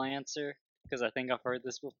real answer because I think I've heard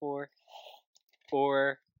this before,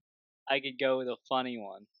 or I could go with a funny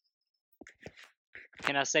one.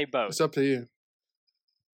 Can I say both? It's up to you.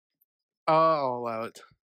 I'll allow it.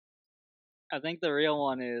 I think the real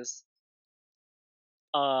one is.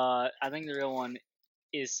 I think the real one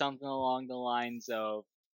is something along the lines of,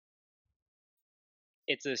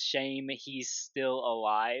 "It's a shame he's still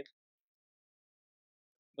alive."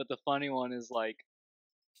 But the funny one is like,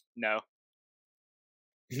 no.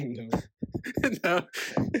 No. No,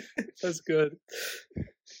 that's good.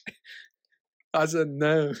 I said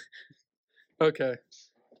no. Okay.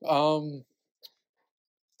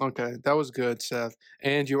 Okay, that was good, Seth,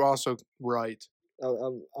 and you're also right.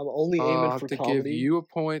 I'm only I'll aiming have for to comedy. give you a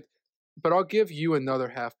point, but I'll give you another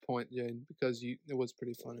half point, Jane, because it was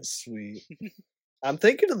pretty funny. Sweet. I'm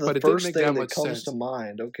thinking of the But it didn't first make thing that that much comes sense. to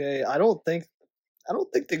mind. Okay, I don't think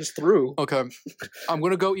things through. Okay, I'm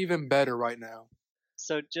gonna go even better right now.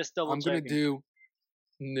 So just double I'm checking. gonna do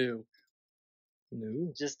new.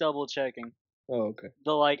 No. Just double checking. Oh, okay.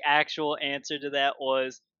 The like actual answer to that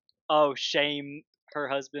was, "Oh, shame her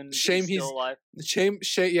husband Shame is he's still alive." shame.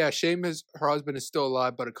 Yeah, shame is her husband is still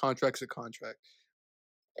alive, but a contract's a contract,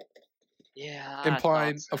 Yeah, I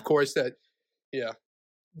implying, thought so. of course, that yeah.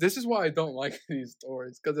 This is why I don't like these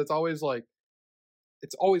stories because it's always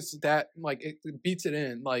that like it beats it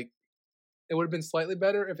in. Like it would have been slightly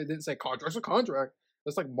better if it didn't say contract's a contract.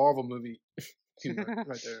 That's like Marvel movie humor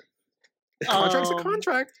right there. Contract's a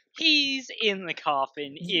contract. He's in the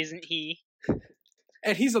coffin, isn't he?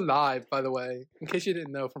 And he's alive, by the way, in case you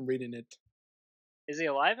didn't know from reading it. Is he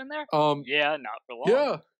alive in there? Yeah, not for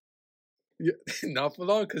long. Yeah, not for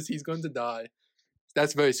long because he's going to die.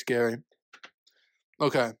 That's very scary.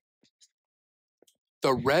 Okay.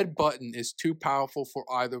 The red button is too powerful for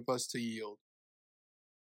either of us to yield.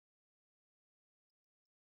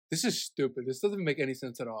 This is stupid. This doesn't make any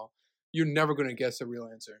sense at all. You're never going to guess the real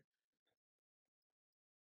answer.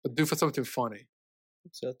 But do for something funny.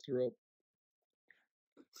 Seth, you're up.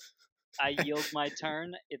 I yield my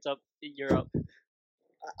turn. It's up. You're up.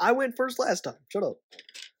 I went first last time. Shut up.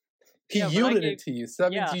 He Yeah, but I yielded gave- it to you. So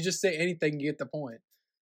that means yeah. you just say anything, you get the point.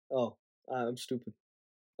 Oh, I'm stupid.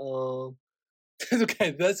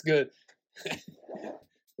 Okay, that's good.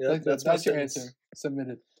 Yeah, That's my your sentence. answer.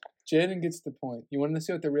 Submitted. Jaden gets the point. You want to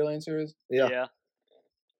see what the real answer is? Yeah.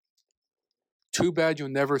 Too bad you'll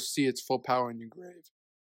never see its full power in your grave.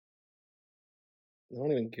 I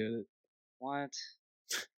don't even get it. What?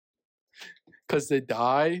 Because they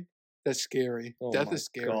die? That's scary. Oh Death my is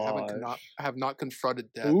scary. gosh. I have not confronted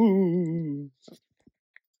death. Ooh.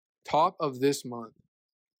 Top of this month.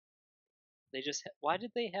 They just. Why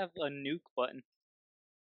did they have a nuke button?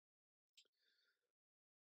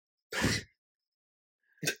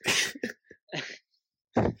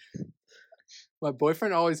 My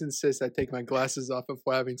boyfriend always insists I take my glasses off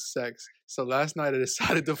before having sex. So last night I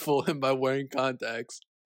decided to fool him by wearing contacts.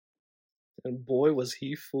 And boy, was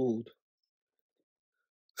he fooled.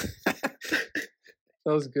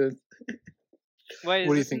 That was good. Wait,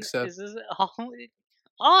 What do you think, Seth? Is this all?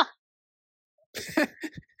 Ah!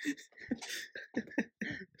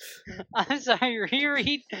 I'm sorry.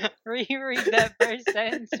 Reread that first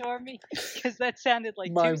sentence for me, because that sounded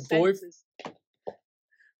like My two sentences.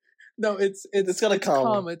 No, it's got a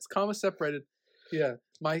comma. It's comma separated. Yeah.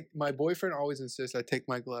 My boyfriend always insists I take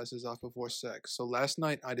my glasses off before sex. So last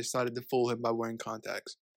night I decided to fool him by wearing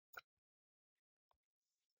contacts.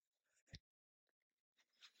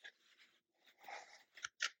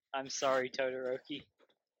 I'm sorry, Todoroki.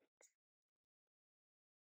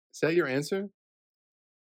 Is that your answer?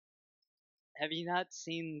 Have you not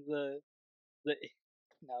seen the?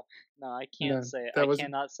 No, I can't No, say it. that I wasn't-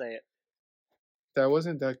 cannot say it. That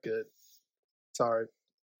wasn't that good. Sorry.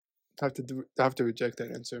 I have to reject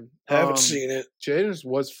that answer. I haven't seen it. Jaden's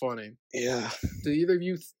was funny. Yeah. Do either of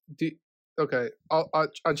you? Okay,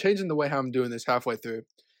 I'm changing the way how I'm doing this halfway through.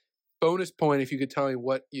 Bonus point if you could tell me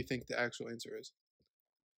what you think the actual answer is.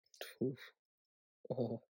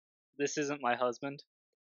 This isn't my husband.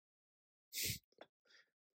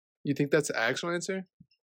 You think that's the actual answer?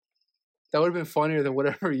 That would have been funnier than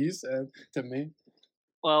whatever you said to me.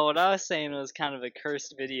 Well, what I was saying was kind of a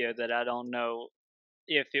cursed video that I don't know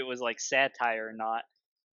if it was like satire or not.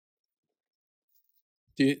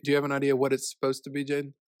 Do you have an idea what it's supposed to be,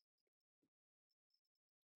 Jaden?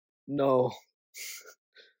 No.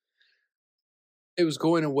 It was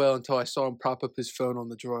going well until I saw him prop up his phone on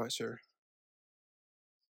the dresser.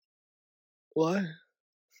 What?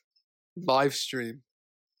 Live stream.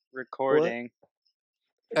 Recording.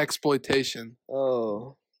 Exploitation.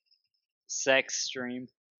 Oh. Sex stream.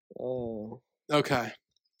 Oh. Okay.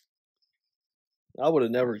 I would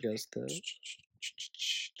have never guessed that.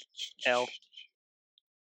 L.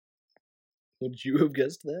 Would you have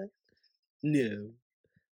guessed that? No.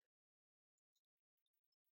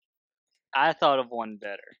 I thought of one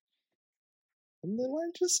better. And then why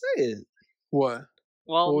didn't you say it? What?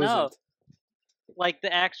 Well, What was no. it? Like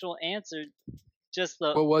the actual answer, just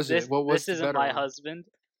the. What was this, it? What was this the isn't better my one? husband.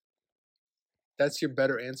 That's your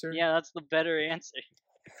better answer? Yeah, that's the better answer.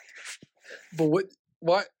 But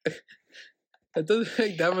what? That doesn't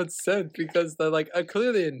make that much sense because they're like, I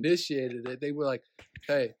clearly initiated it. They were like,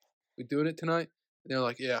 hey, we doing it tonight? And they're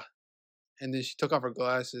like, yeah. And then she took off her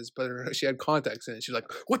glasses, but she had contacts in it. She's like,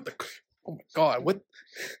 what the? Oh my God, what?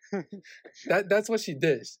 That's what she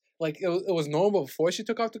did. Like, it was normal before she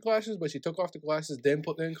took off the glasses, but she took off the glasses, then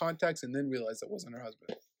put in contacts, and then realized it wasn't her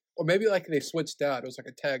husband. Or maybe like they switched out. It was like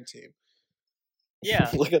a tag team.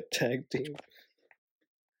 Yeah. Like a tag team.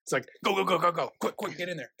 It's like, go, go, go, go, go. Quick, get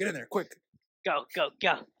in there, quick. Go, go,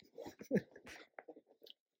 go.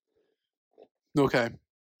 Okay.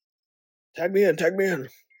 Tag me in.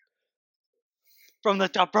 From the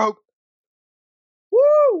top rope.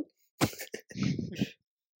 Woo!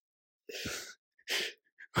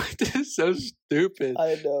 This is so stupid.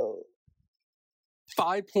 I know.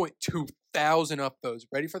 5.2 thousand upvotes.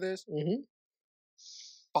 Ready for this? Mm-hmm.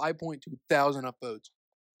 5.2 thousand upvotes.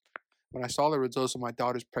 When I saw the results of my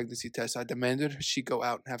daughter's pregnancy test, I demanded she go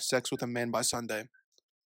out and have sex with a man by Sunday.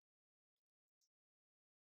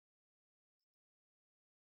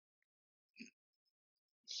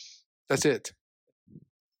 That's it.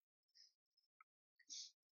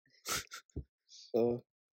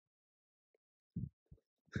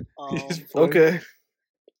 Okay.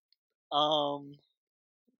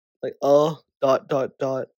 Like,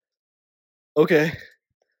 dot. Okay.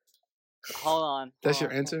 Hold on. That's hold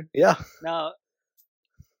your on. answer? Yeah, No.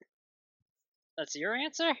 That's your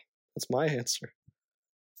answer? that's my answer.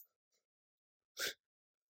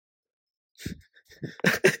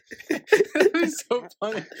 It'd be so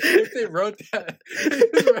funny if they wrote that.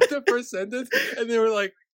 They wrote the first sentence and they were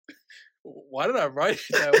like, why did I write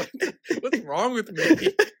that? What's wrong with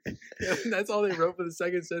me? And that's all they wrote for the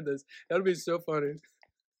second sentence. That would be so funny.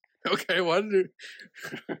 Okay, what am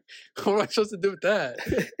I supposed to do with that?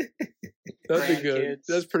 That'd be good. Grandkids.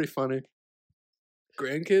 That's pretty funny.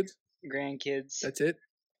 Grandkids? Grandkids. That's it?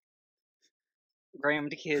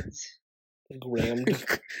 Grammed kids. Graham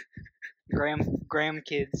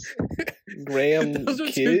Kids. Graham Those are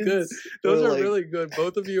kids. too good. Those Or are like- really good.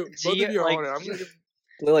 Both of you are like, on it. I'm gonna give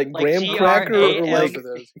They're like Like graham cracker or GRAM. like for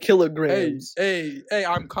those. kilograms. Hey,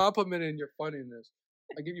 I'm complimenting your funniness.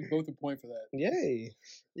 I give you both a point for that. Yay.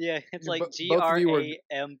 Yeah, it's You're like both of you were-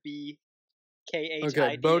 GRAMBKHIDS.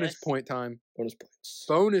 Okay, bonus point time. Bonus points.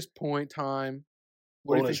 Bonus point time.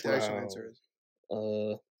 What do you Bonus think the actual round. answer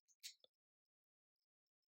is?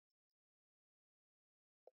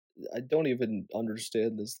 I don't even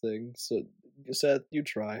understand this thing. So, Seth, you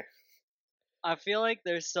try. I feel like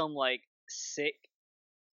there's some like sick,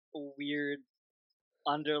 weird,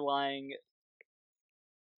 underlying,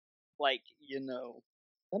 like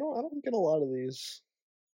I don't get a lot of these.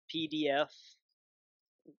 PDF.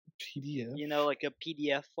 PDF. Like a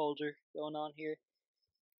PDF folder going on here.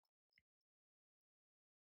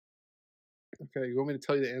 Okay, you want me to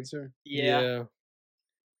tell you the answer? Yeah.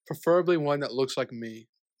 Preferably one that looks like me.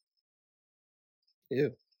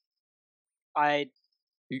 Ew.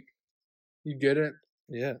 You get it?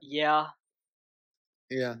 Yeah. Yeah.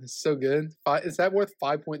 Yeah, it's so good. Is that worth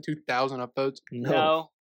 5.2 thousand upvotes?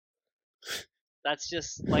 No. That's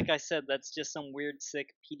just like I said. That's just some weird,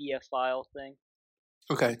 sick PDF file thing.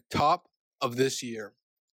 Okay, top of this year.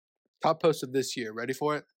 Top post of this year. Ready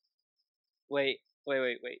for it? Wait.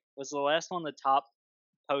 Was the last one the top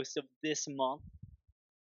post of this month?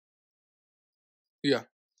 Yeah.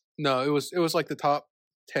 No, it was like the top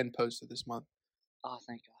 10 posts of this month. Oh,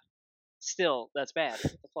 thank God. Still, that's bad.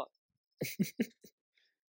 What the fuck?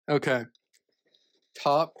 Okay.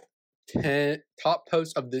 Top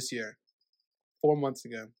post of this year. 4 months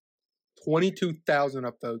ago. 22,000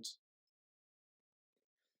 upvotes.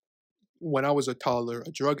 When I was a toddler,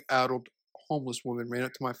 a drug-addled homeless woman ran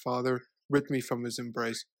up to my father, ripped me from his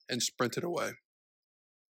embrace, and sprinted away.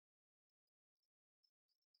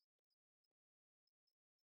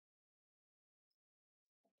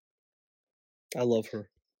 I love her.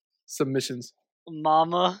 Submissions.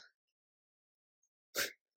 Mama.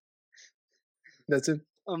 That's it. To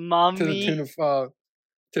the Mommy.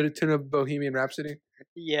 tune of Bohemian Rhapsody.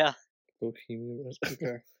 Yeah. Bohemian Rhapsody.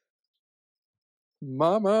 Okay.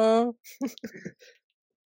 Mama.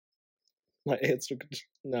 My answer could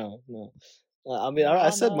no. I mean, I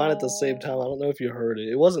said mine at the same time. I don't know if you heard it.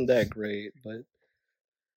 It wasn't that great, but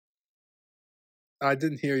I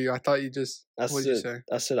didn't hear you. I thought you just. What did you say?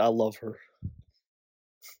 I said I love her.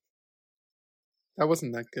 That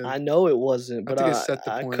wasn't that good. I know it wasn't, but I think it set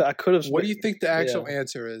the point. I could have. What do you think the actual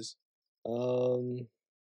answer is? Um,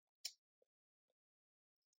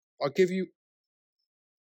 I'll give you.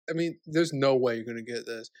 I mean, there's no way you're gonna get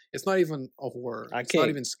this. It's not even a horror. It's not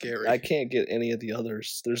even scary. I can't get any of the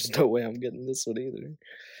others. There's no way I'm getting this one either.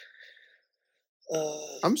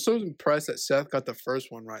 I'm so impressed that Seth got the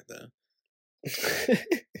first one right then.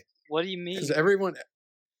 What do you mean? Because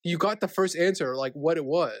you got the first answer, like what it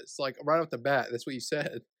was, like right off the bat. That's what you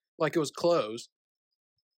said. Like it was closed.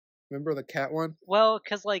 Remember the cat one? Well,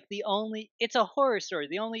 because like it's a horror story.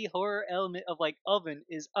 The only horror element of like oven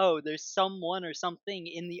is, oh, there's someone or something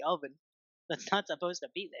in the oven that's not supposed to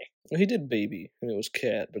be there. He did baby, and it was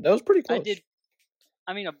cat, but that was pretty close.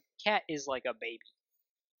 I mean, a cat is like a baby.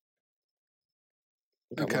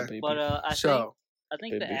 Okay. But I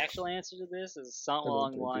think the actual answer to this is something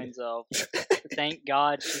along the lines of, thank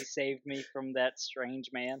God she saved me from that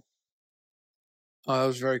strange man. Oh, that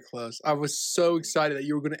was very close. I was so excited that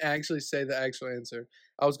you were going to actually say the actual answer.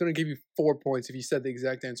 I was going to give you 4 points if you said the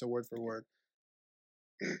exact answer word for word.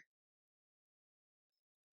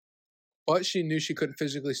 But she knew she couldn't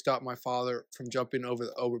physically stop my father from jumping over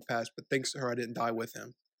the overpass, but thanks to her, I didn't die with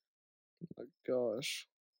him. Oh my gosh.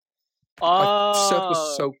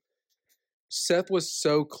 Oh. Seth was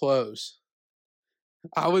so close.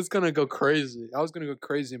 I was going to go crazy. I was going to go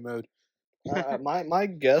crazy mode. My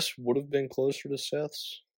guess would have been closer to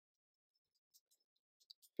Seth's,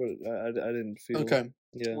 but I didn't feel. Okay.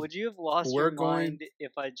 Yeah. Would you have lost your mind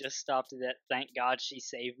if I just stopped it at "Thank God she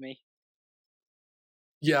saved me"?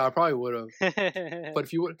 Yeah, I probably would have. But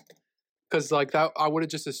if you would, because like that, I would have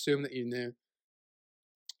just assumed that you knew.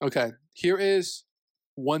 Okay, here is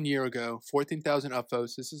 1 year ago, 14,000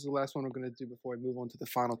 upvotes. This is the last one we're gonna do before we move on to the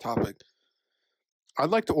final topic. I'd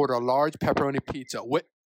like to order a large pepperoni pizza.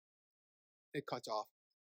 It cuts off.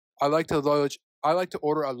 I like to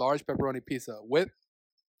order a large pepperoni pizza with.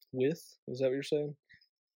 Is that what you're saying?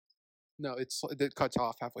 No, it cuts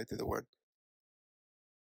off halfway through the word.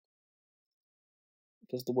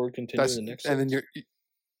 Does the word continue in the next sentence? And then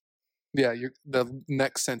you're the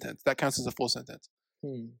next sentence. That counts as a full sentence.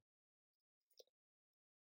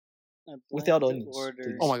 Without onions.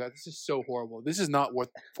 Oh my god, this is so horrible. This is not worth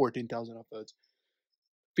 14,000 upvotes.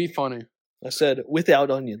 Be funny. I said without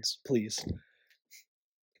onions, please.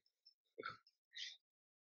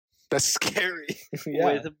 That's scary.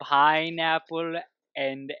 Yeah. With pineapple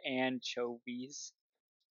and anchovies.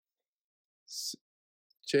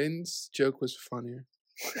 Jaden's joke was funnier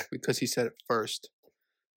because he said it first.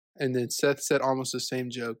 And then Seth said almost the same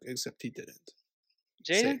joke, except he didn't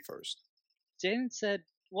say it first. Jaden said,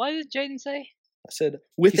 what did Jaden say? I said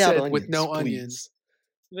without onions, with no please. onions.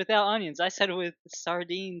 Without onions. I said with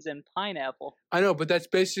sardines and pineapple. I know, but that's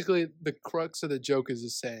basically the crux of the joke is the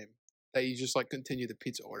same. That you just like continue the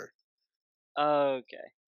pizza order. Okay.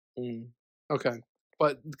 Okay.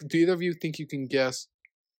 But do either of you think you can guess?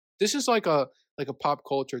 This is like a pop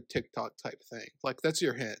culture TikTok type thing. Like that's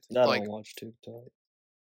your hint. I like, don't watch TikTok.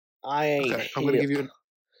 I ain't. Okay, I'm gonna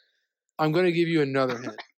give you another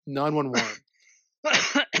hint. 911.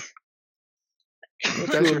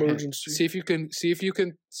 That's your hint. See if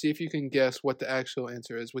you can guess what the actual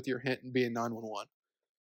answer is with your hint being 911.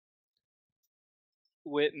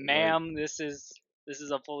 With ma'am, this is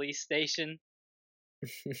a police station.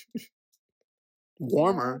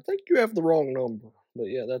 Warmer. I think you have the wrong number, but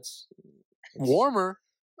yeah, that's warmer.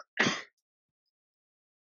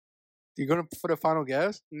 You gonna put a final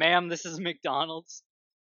guess? Ma'am, this is McDonald's.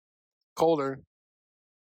 Colder.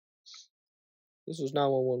 This is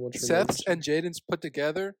 911. Seth's and Jaden's put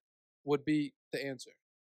together would be the answer.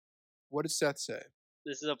 What did Seth say?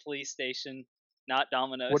 This is a police station, not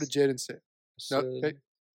Domino's. What did Jaden say? No,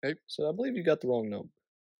 hey. So I believe you got the wrong number.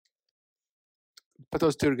 Put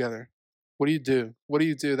those two together. What do you do? What do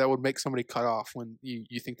you do that would make somebody cut off when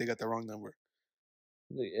you think they got the wrong number?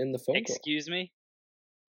 In the phone call. Excuse me?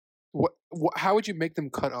 What? How would you make them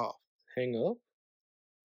cut off? Hang up?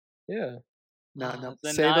 Yeah. No.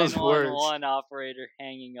 The Say those words. 911 operator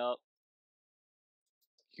hanging up.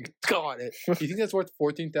 You got it. You think that's worth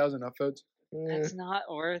 14,000 upvotes? That's not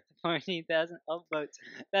worth 14,000 upvotes.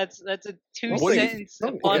 That's a 2-sentence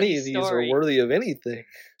funny any of these story. are worthy of anything.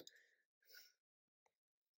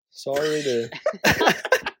 Sorry to.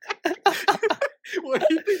 What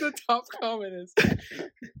do you think the top comment is?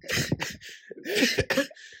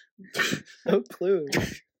 No clue.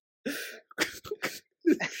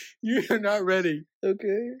 You're not ready.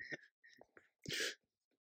 Okay.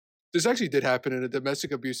 This actually did happen in a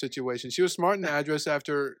domestic abuse situation. She was smart in the address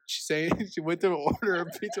after saying she went to order a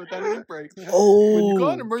pizza without any breaks. Oh. When you call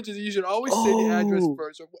an emergency, you should always say the address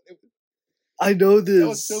first. I know this. That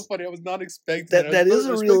was so funny. I was not expecting that. That is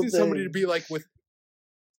a real expecting somebody to thing. be like with.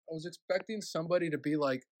 I was expecting somebody to be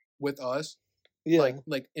like with us. Yeah.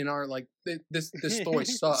 Like in our this story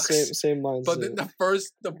sucks. Same mindset. But then the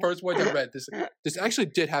first words I read, this actually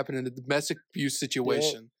did happen in a domestic abuse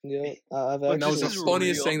situation. Yeah. I've And that was the actually.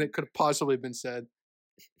 funniest thing that could have possibly been said.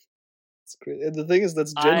 It's crazy. And the thing is,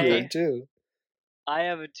 that's genuine too. I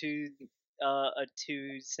have a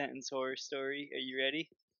two-sentence horror story. Are you ready?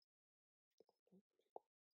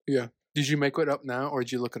 Yeah. Did you make it up now, or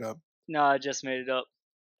did you look it up? No, I just made it up.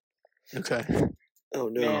 Okay. Oh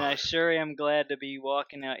no. Man, I sure am glad to be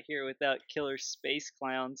walking out here without killer space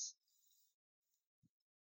clowns.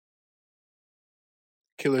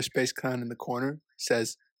 Killer space clown in the corner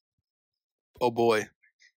says, "Oh boy."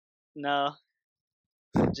 No.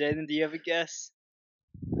 Jaden, do you have a guess?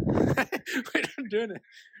 Wait, I'm doing it.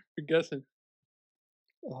 We're guessing.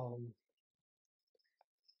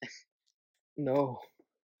 No.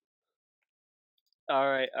 All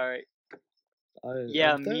right.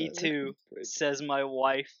 Yeah, me too, says my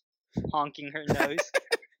wife, honking her nose.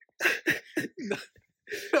 That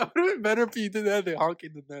would have been better if you did that than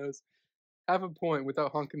honking the nose. Half a point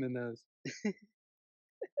without honking the nose.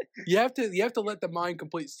 You have to let the mind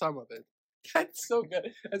complete some of it. That's so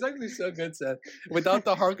good. That's actually so good, Seth. Without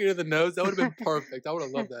the honking of the nose, that would have been perfect. I would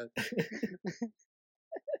have loved that.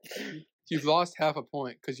 You've lost half a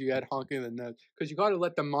point because you had honking of the nose. Because you got to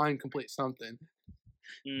let the mind complete something.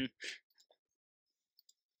 Mm.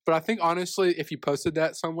 But I think, honestly, if you posted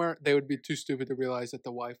that somewhere, they would be too stupid to realize that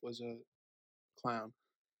the wife was a clown.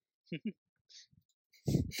 You'd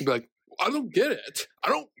be like, I don't get it. I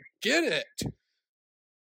don't get it.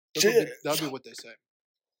 That'll be what they say.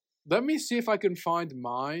 Let me see if I can find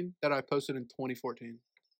mine that I posted in 2014.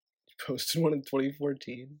 You posted one in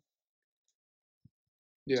 2014?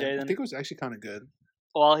 Yeah, Jaden, I think it was actually kind of good.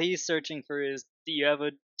 While he's searching for his, do you have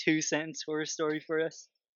a two-sentence horror story for us?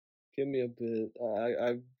 Give me a bit.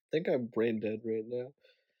 I think I'm brain dead right now.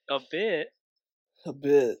 A bit? A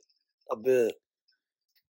bit.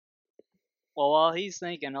 Well, while he's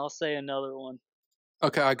thinking, I'll say another one.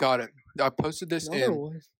 Okay, I got it. I posted this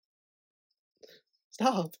one.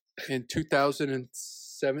 Stop. In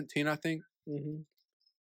 2017, I think. Mm-hmm.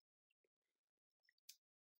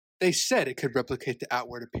 They said it could replicate the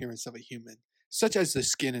outward appearance of a human, such as the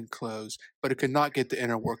skin and clothes, but it could not get the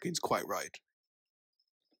inner workings quite right.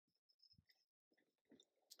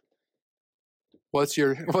 What's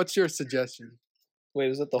your suggestion?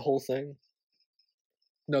 Wait, is that the whole thing?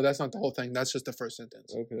 No, that's not the whole thing. That's just the first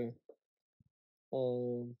sentence. Okay.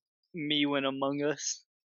 Me when Among Us.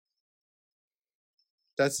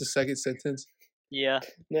 That's the second sentence? Yeah.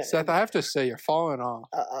 Seth, I have to say, you're falling off.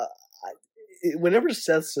 Whenever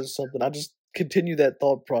Seth says something, I just continue that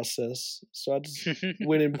thought process. So I just,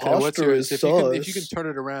 when imposter is sus. If you can turn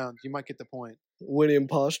it around, you might get the point. When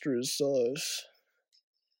imposter is sus.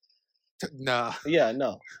 Nah. Yeah,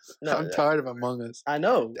 no. I'm tired of Among Us. I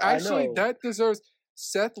know. Actually, that deserves...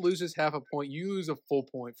 Seth loses half a point. You lose a full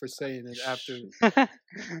point for saying it after.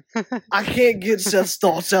 I can't get Seth's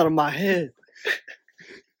thoughts out of my head.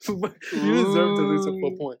 You deserve to lose a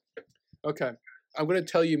full point. Okay. I'm going to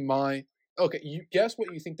tell you my... Okay, you guess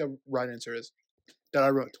what you think the right answer is that I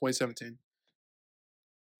wrote in 2017.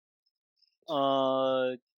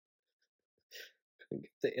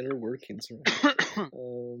 The inner workings right.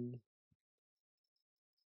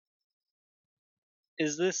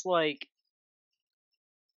 Is this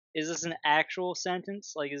an actual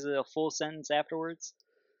sentence? Like, is it a full sentence afterwards?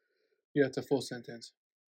 Yeah, it's a full sentence.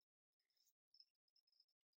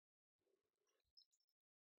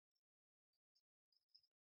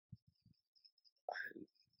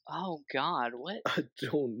 Oh God, what? I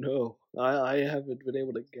don't know. I haven't been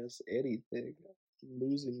able to guess anything. I'm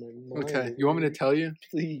losing my mind. Okay, you want me to tell you?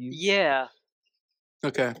 Please. Yeah.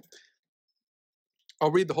 Okay.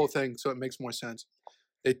 I'll read the whole thing so it makes more sense.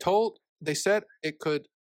 They said it could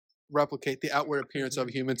replicate the outward appearance of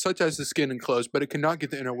a human, such as the skin and clothes, but it could not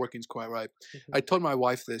get the inner workings quite right. I told my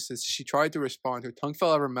wife this as she tried to respond. Her tongue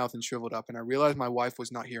fell out of her mouth and shriveled up, and I realized my wife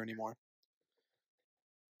was not here anymore.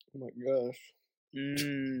 Oh my gosh.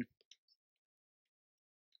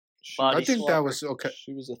 I think that was okay.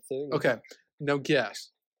 She was a thing. Okay, now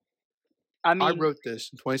guess. I mean, I wrote this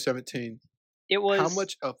in 2017. it was How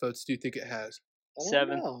much upvotes do you think it has? I don't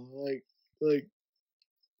 7. know. Like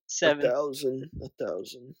 7. 1,000,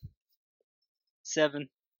 1,000, 7.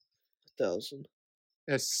 1,000.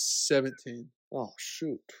 It's 17. Oh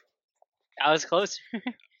shoot! I was closer.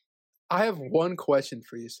 I have one question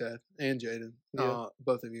for you, Seth and Jaden. Yeah.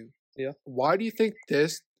 Both of you. Yeah. Why do you think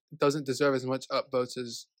this doesn't deserve as much upvotes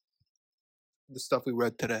as the stuff we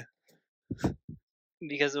read today?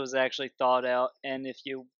 Because it was actually thought out, and if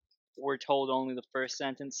you were told only the first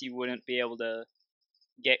sentence, you wouldn't be able to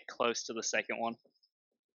get close to the second one.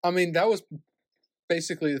 I mean, that was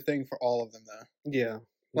basically the thing for all of them, though. Yeah.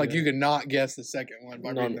 Like, you could not guess the second one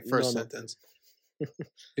by reading the first none of sentence.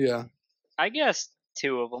 Yeah. I guessed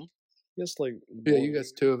 2 of them. Just like Yeah, you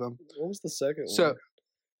guessed 2 of them. What was the second So, one?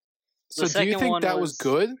 so do you second think one that was was-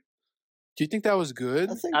 good? Do you think that was good?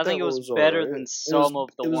 I think that it was better alright. than It some was-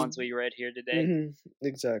 of the it was- ones we read here today. Mhm,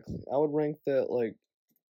 exactly. I would rank that like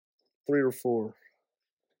 3 or 4.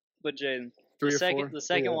 But Jaden, 3 the or 4?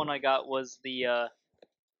 second Yeah. one I got was the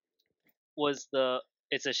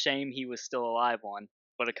it's a shame he was still alive one,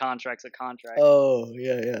 but a contract's a contract. Oh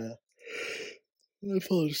yeah. I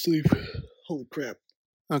fell asleep. Holy crap!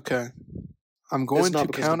 Okay. I'm going not to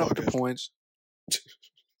because of count the up the podcast. points.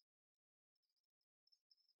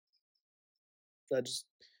 I just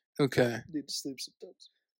Okay. need to sleep sometimes.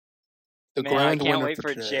 The Man, I grand can't winner wait for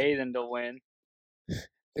for today. Jaden to win.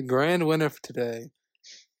 The grand winner for today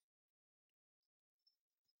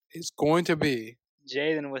is going to be.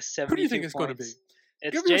 Jaden was 72 Who do you think it's going to be? points.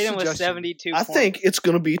 It's Give me a Jaden with suggestion. 72 I points. think it's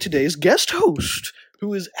gonna be today's guest host,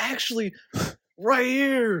 who is actually right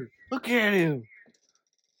here. Look at him.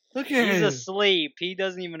 Look at he's him. asleep. He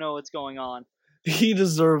doesn't even know what's going on. He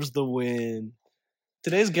deserves the win.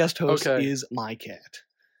 Today's guest host Okay. is my cat.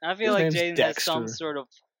 I feel His like name's Jaden has some Dexter. sort of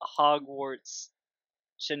Hogwarts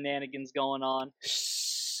shenanigans going on.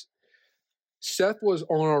 Seth was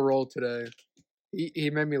on a roll today. He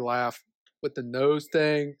made me laugh with the nose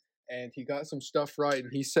thing, and he got some stuff right,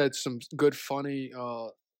 and he said some good, funny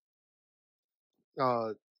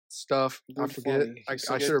stuff. I Good forget. funny. I He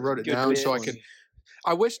said should have wrote it good down so I funny. could.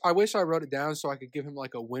 I wish I wrote it down so I could give him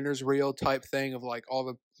like a winner's reel type thing of like all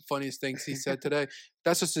the funniest things he said today.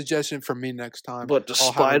 That's a suggestion for me next time. But I'll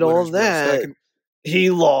have a despite all winner's reel so I that, can- he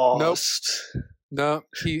lost. no,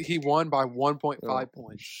 he won by 1.5 Oh,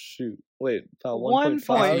 points. Shoot. Wait, about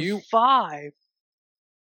 1.5? 1.5.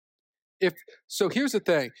 So here's the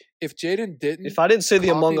thing: if Jaden didn't, If I didn't say the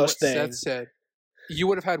copy Among what Us thing, Seth said, you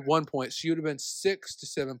would have had 1 point. So you would have been 6 to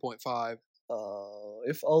 7.5.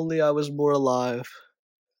 if only I was more alive.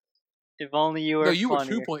 If only you were No, you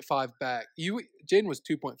funnier. were 2.5 back. Jaden was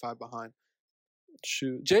 2.5 behind.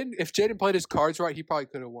 Shoot. If Jaden played his cards right, he probably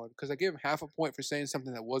could have won because I gave him half a point for saying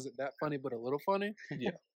something that wasn't that funny but a little funny.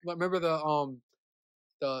 Yeah. But remember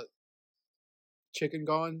the chicken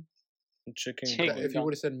gone? Chicken. Chicken. gone. If you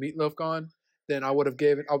would have said meatloaf gone, then I probably would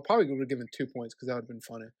have given 2 points because that would have been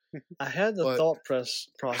funny. I had the But thought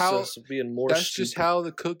process of being more That's stupid. just how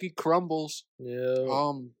the cookie crumbles. Yeah.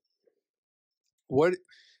 What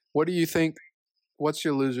do you think? What's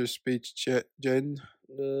your loser speech, Jaden?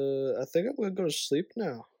 I think I'm gonna go to sleep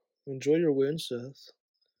now. Enjoy your win, Seth.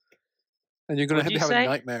 And you're gonna What'd have you a say?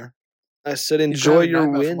 nightmare. I said You're gonna enjoy have a your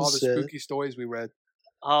nightmare win, from all the Seth. spooky stories we read.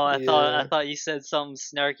 Oh, I Yeah. thought you said something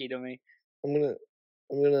snarky to me. I'm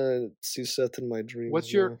gonna see Seth in my dreams.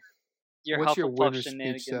 What's your- now. Your What's your Hufflepuff winner's speech,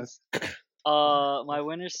 shenanigans. Seth? My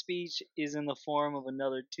winner's speech is in the form of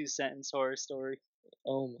another 2-sentence horror story.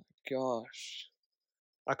 Oh my gosh.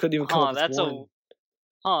 I couldn't even come up with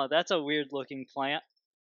one. That's a weird looking plant.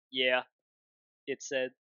 Yeah, it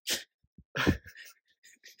said. I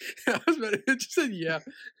was about to just said yeah.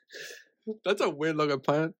 That's a weird looking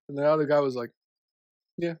plant. And the other guy was like,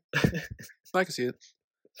 yeah, I can see it.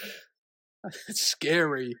 It's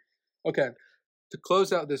scary. Okay, to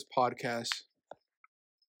close out this podcast,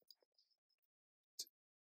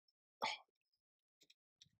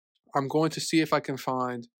 I'm going to see if I can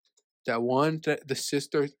find the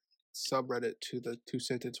sister subreddit to the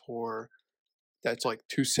 2-sentence horror that's like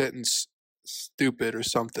 2-sentence stupid or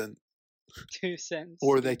something. 2-sentence.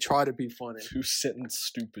 Or they try to be funny. 2-sentence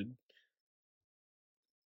stupid.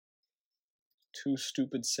 2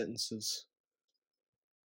 stupid sentences.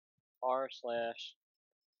 r/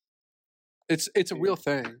 It's a real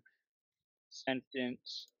thing.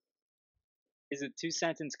 sentence. Is it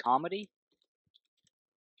 2-sentence comedy?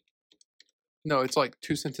 No, it's like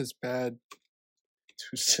 2-sentence bad.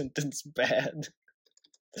 2-sentence bad.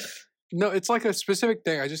 No, it's like a specific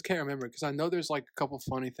thing. I just can't remember because I know there's like a couple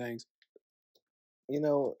funny things. You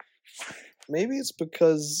know, maybe it's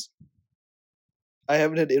because I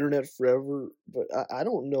haven't had internet forever, but I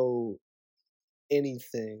don't know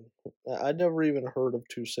anything. I never even heard of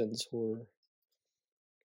 2 Sentence Horror.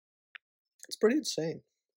 It's pretty insane.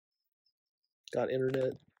 Got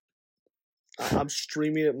internet. I'm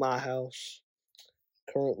streaming at my house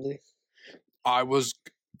currently.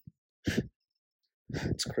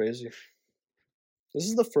 It's crazy. This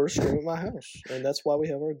is the first stream at my house, and that's why we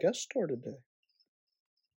have our guest star today.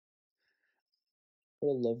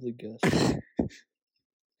 What a lovely guest.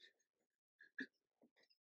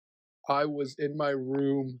 I was in my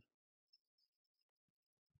room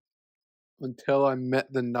until I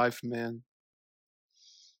met the knife man.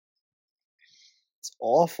 It's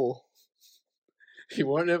awful. You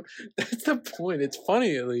want to? That's the point. It's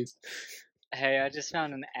funny at least. Hey, I just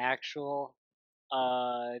found an actual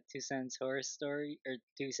 2 Sentence Horror story, or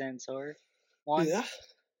 2 Sentence Horror one. Yeah,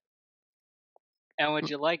 And would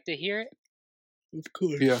you like to hear it? of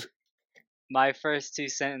course. Yeah. My first 2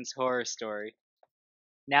 Sentence Horror story.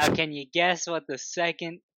 Now, can you guess what the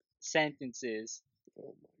second sentence is?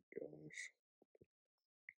 Oh my gosh.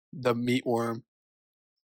 The meatworm.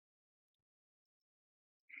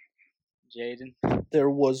 Jaden? There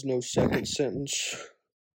was no second sentence.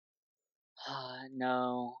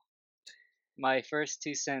 No. My first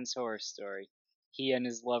 2 Sentence Horror story. He and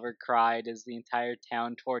his lover cried as the entire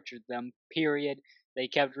town tortured them. Period. They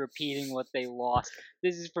kept repeating what they lost.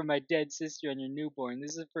 This is for my dead sister and your newborn.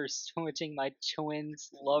 This is for switching my twins'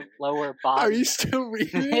 lower body. Are you still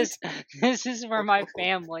reading it? This is for my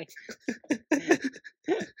family.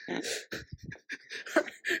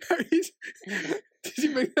 Did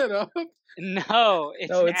you make that up? No,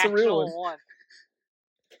 it's an it's a real actual one.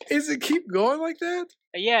 Is it keep going like that?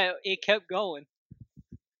 Yeah, it kept going.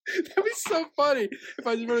 That'd be so funny if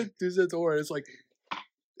I just wrote a 2 Cents Horror. It's like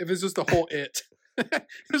if it's just the whole it.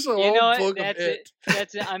 There's a You whole know what? book That's of it.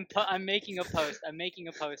 That's it. I'm making a post. I'm making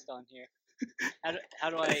a post on here. How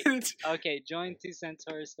do I? Okay, join 2 Cents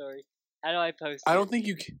Horror Story. How do I post? I it? don't think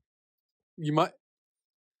you can. You might.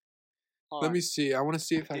 Hold Let on. me see. I want to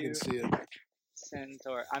see if I can see it. Sentence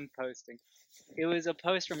Horror. I'm posting. It was a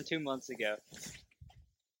post from 2 months ago,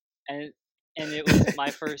 and it was my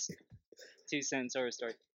first 2 Sentence Horror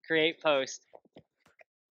Story. Create post.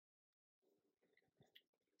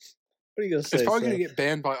 What are you gonna say? It's probably Seth? gonna get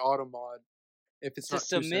banned by Automod if it's To not 2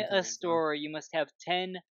 submit a sentences, though. story, you must have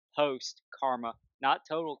 10 post karma, not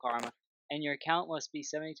total karma, and your account must be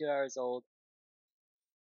 72 hours old.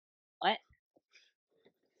 What?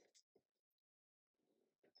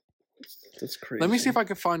 That's crazy. Let me see if I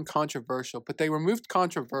can find controversial, but they removed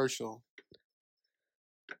controversial.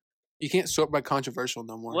 You can't sort by controversial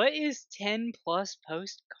no more. What is 10 plus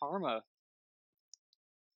post karma?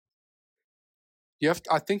 You have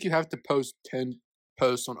to, I think you have to post 10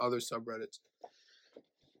 posts on other subreddits.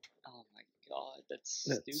 Oh my god, that's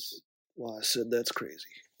That's stupid. why I said that's crazy.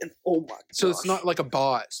 And oh my god. So it's not like a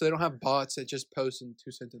bot. So they don't have bots that just post in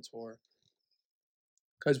 2 Sentence Horror.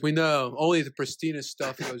 Because we know only the pristinest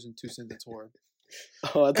stuff goes in 2 Sentence Horror.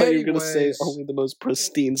 Oh, I thought you were gonna say Anyways. only the most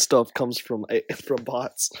pristine stuff comes from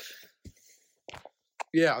bots.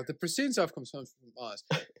 Yeah, the pristine stuff comes from us.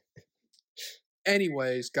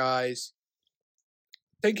 Anyways, guys,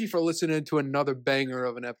 thank you for listening to another banger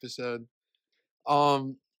of an episode.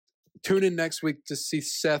 Tune in next week to see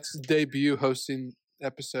Seth's debut hosting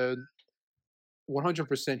episode.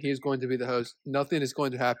 100% he is going to be the host. Nothing is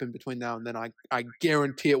going to happen between now and then. I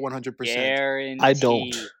guarantee it 100%. Guarantee. I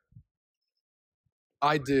don't.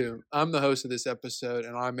 I do. I'm the host of this episode,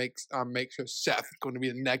 and I make sure Seth is going to be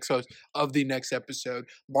the next host of the next episode.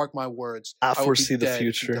 Mark my words. I will be foresee the dead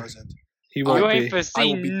if he future. doesn't. He You won't ain't be.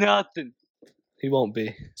 foresee be- nothing. He won't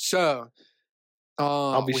be. So,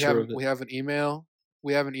 I'll be sure of it. We have an email.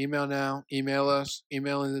 We have an email now. Email us.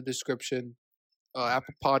 Email in the description.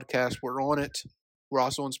 Apple Podcasts. We're on it. We're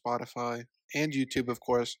also on Spotify and YouTube, of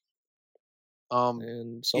course.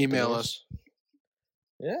 And something email else.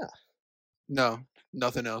 Yeah, No,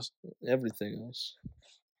 nothing else. everything else.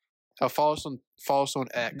 Follow us on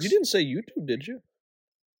X. You didn't say YouTube, did you?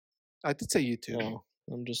 I did say YouTube. No,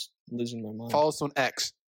 I'm just losing my mind. Follow us on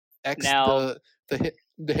X. X, Now-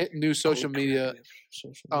 the hit new social Oh, media, crap.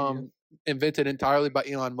 Social media. invented entirely by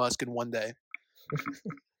Elon Musk in one day.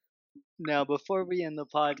 Now, before we end the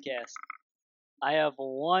podcast, I have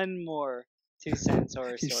one more 2 Cents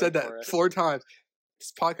Horror He Story said for that us. 4 times.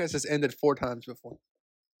 This podcast has ended 4 times before.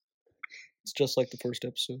 It's just like the first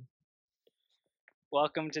episode.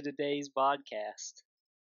 Welcome to today's podcast.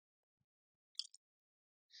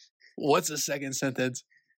 What's the second sentence?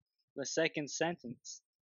 The second sentence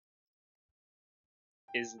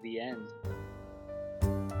is the end.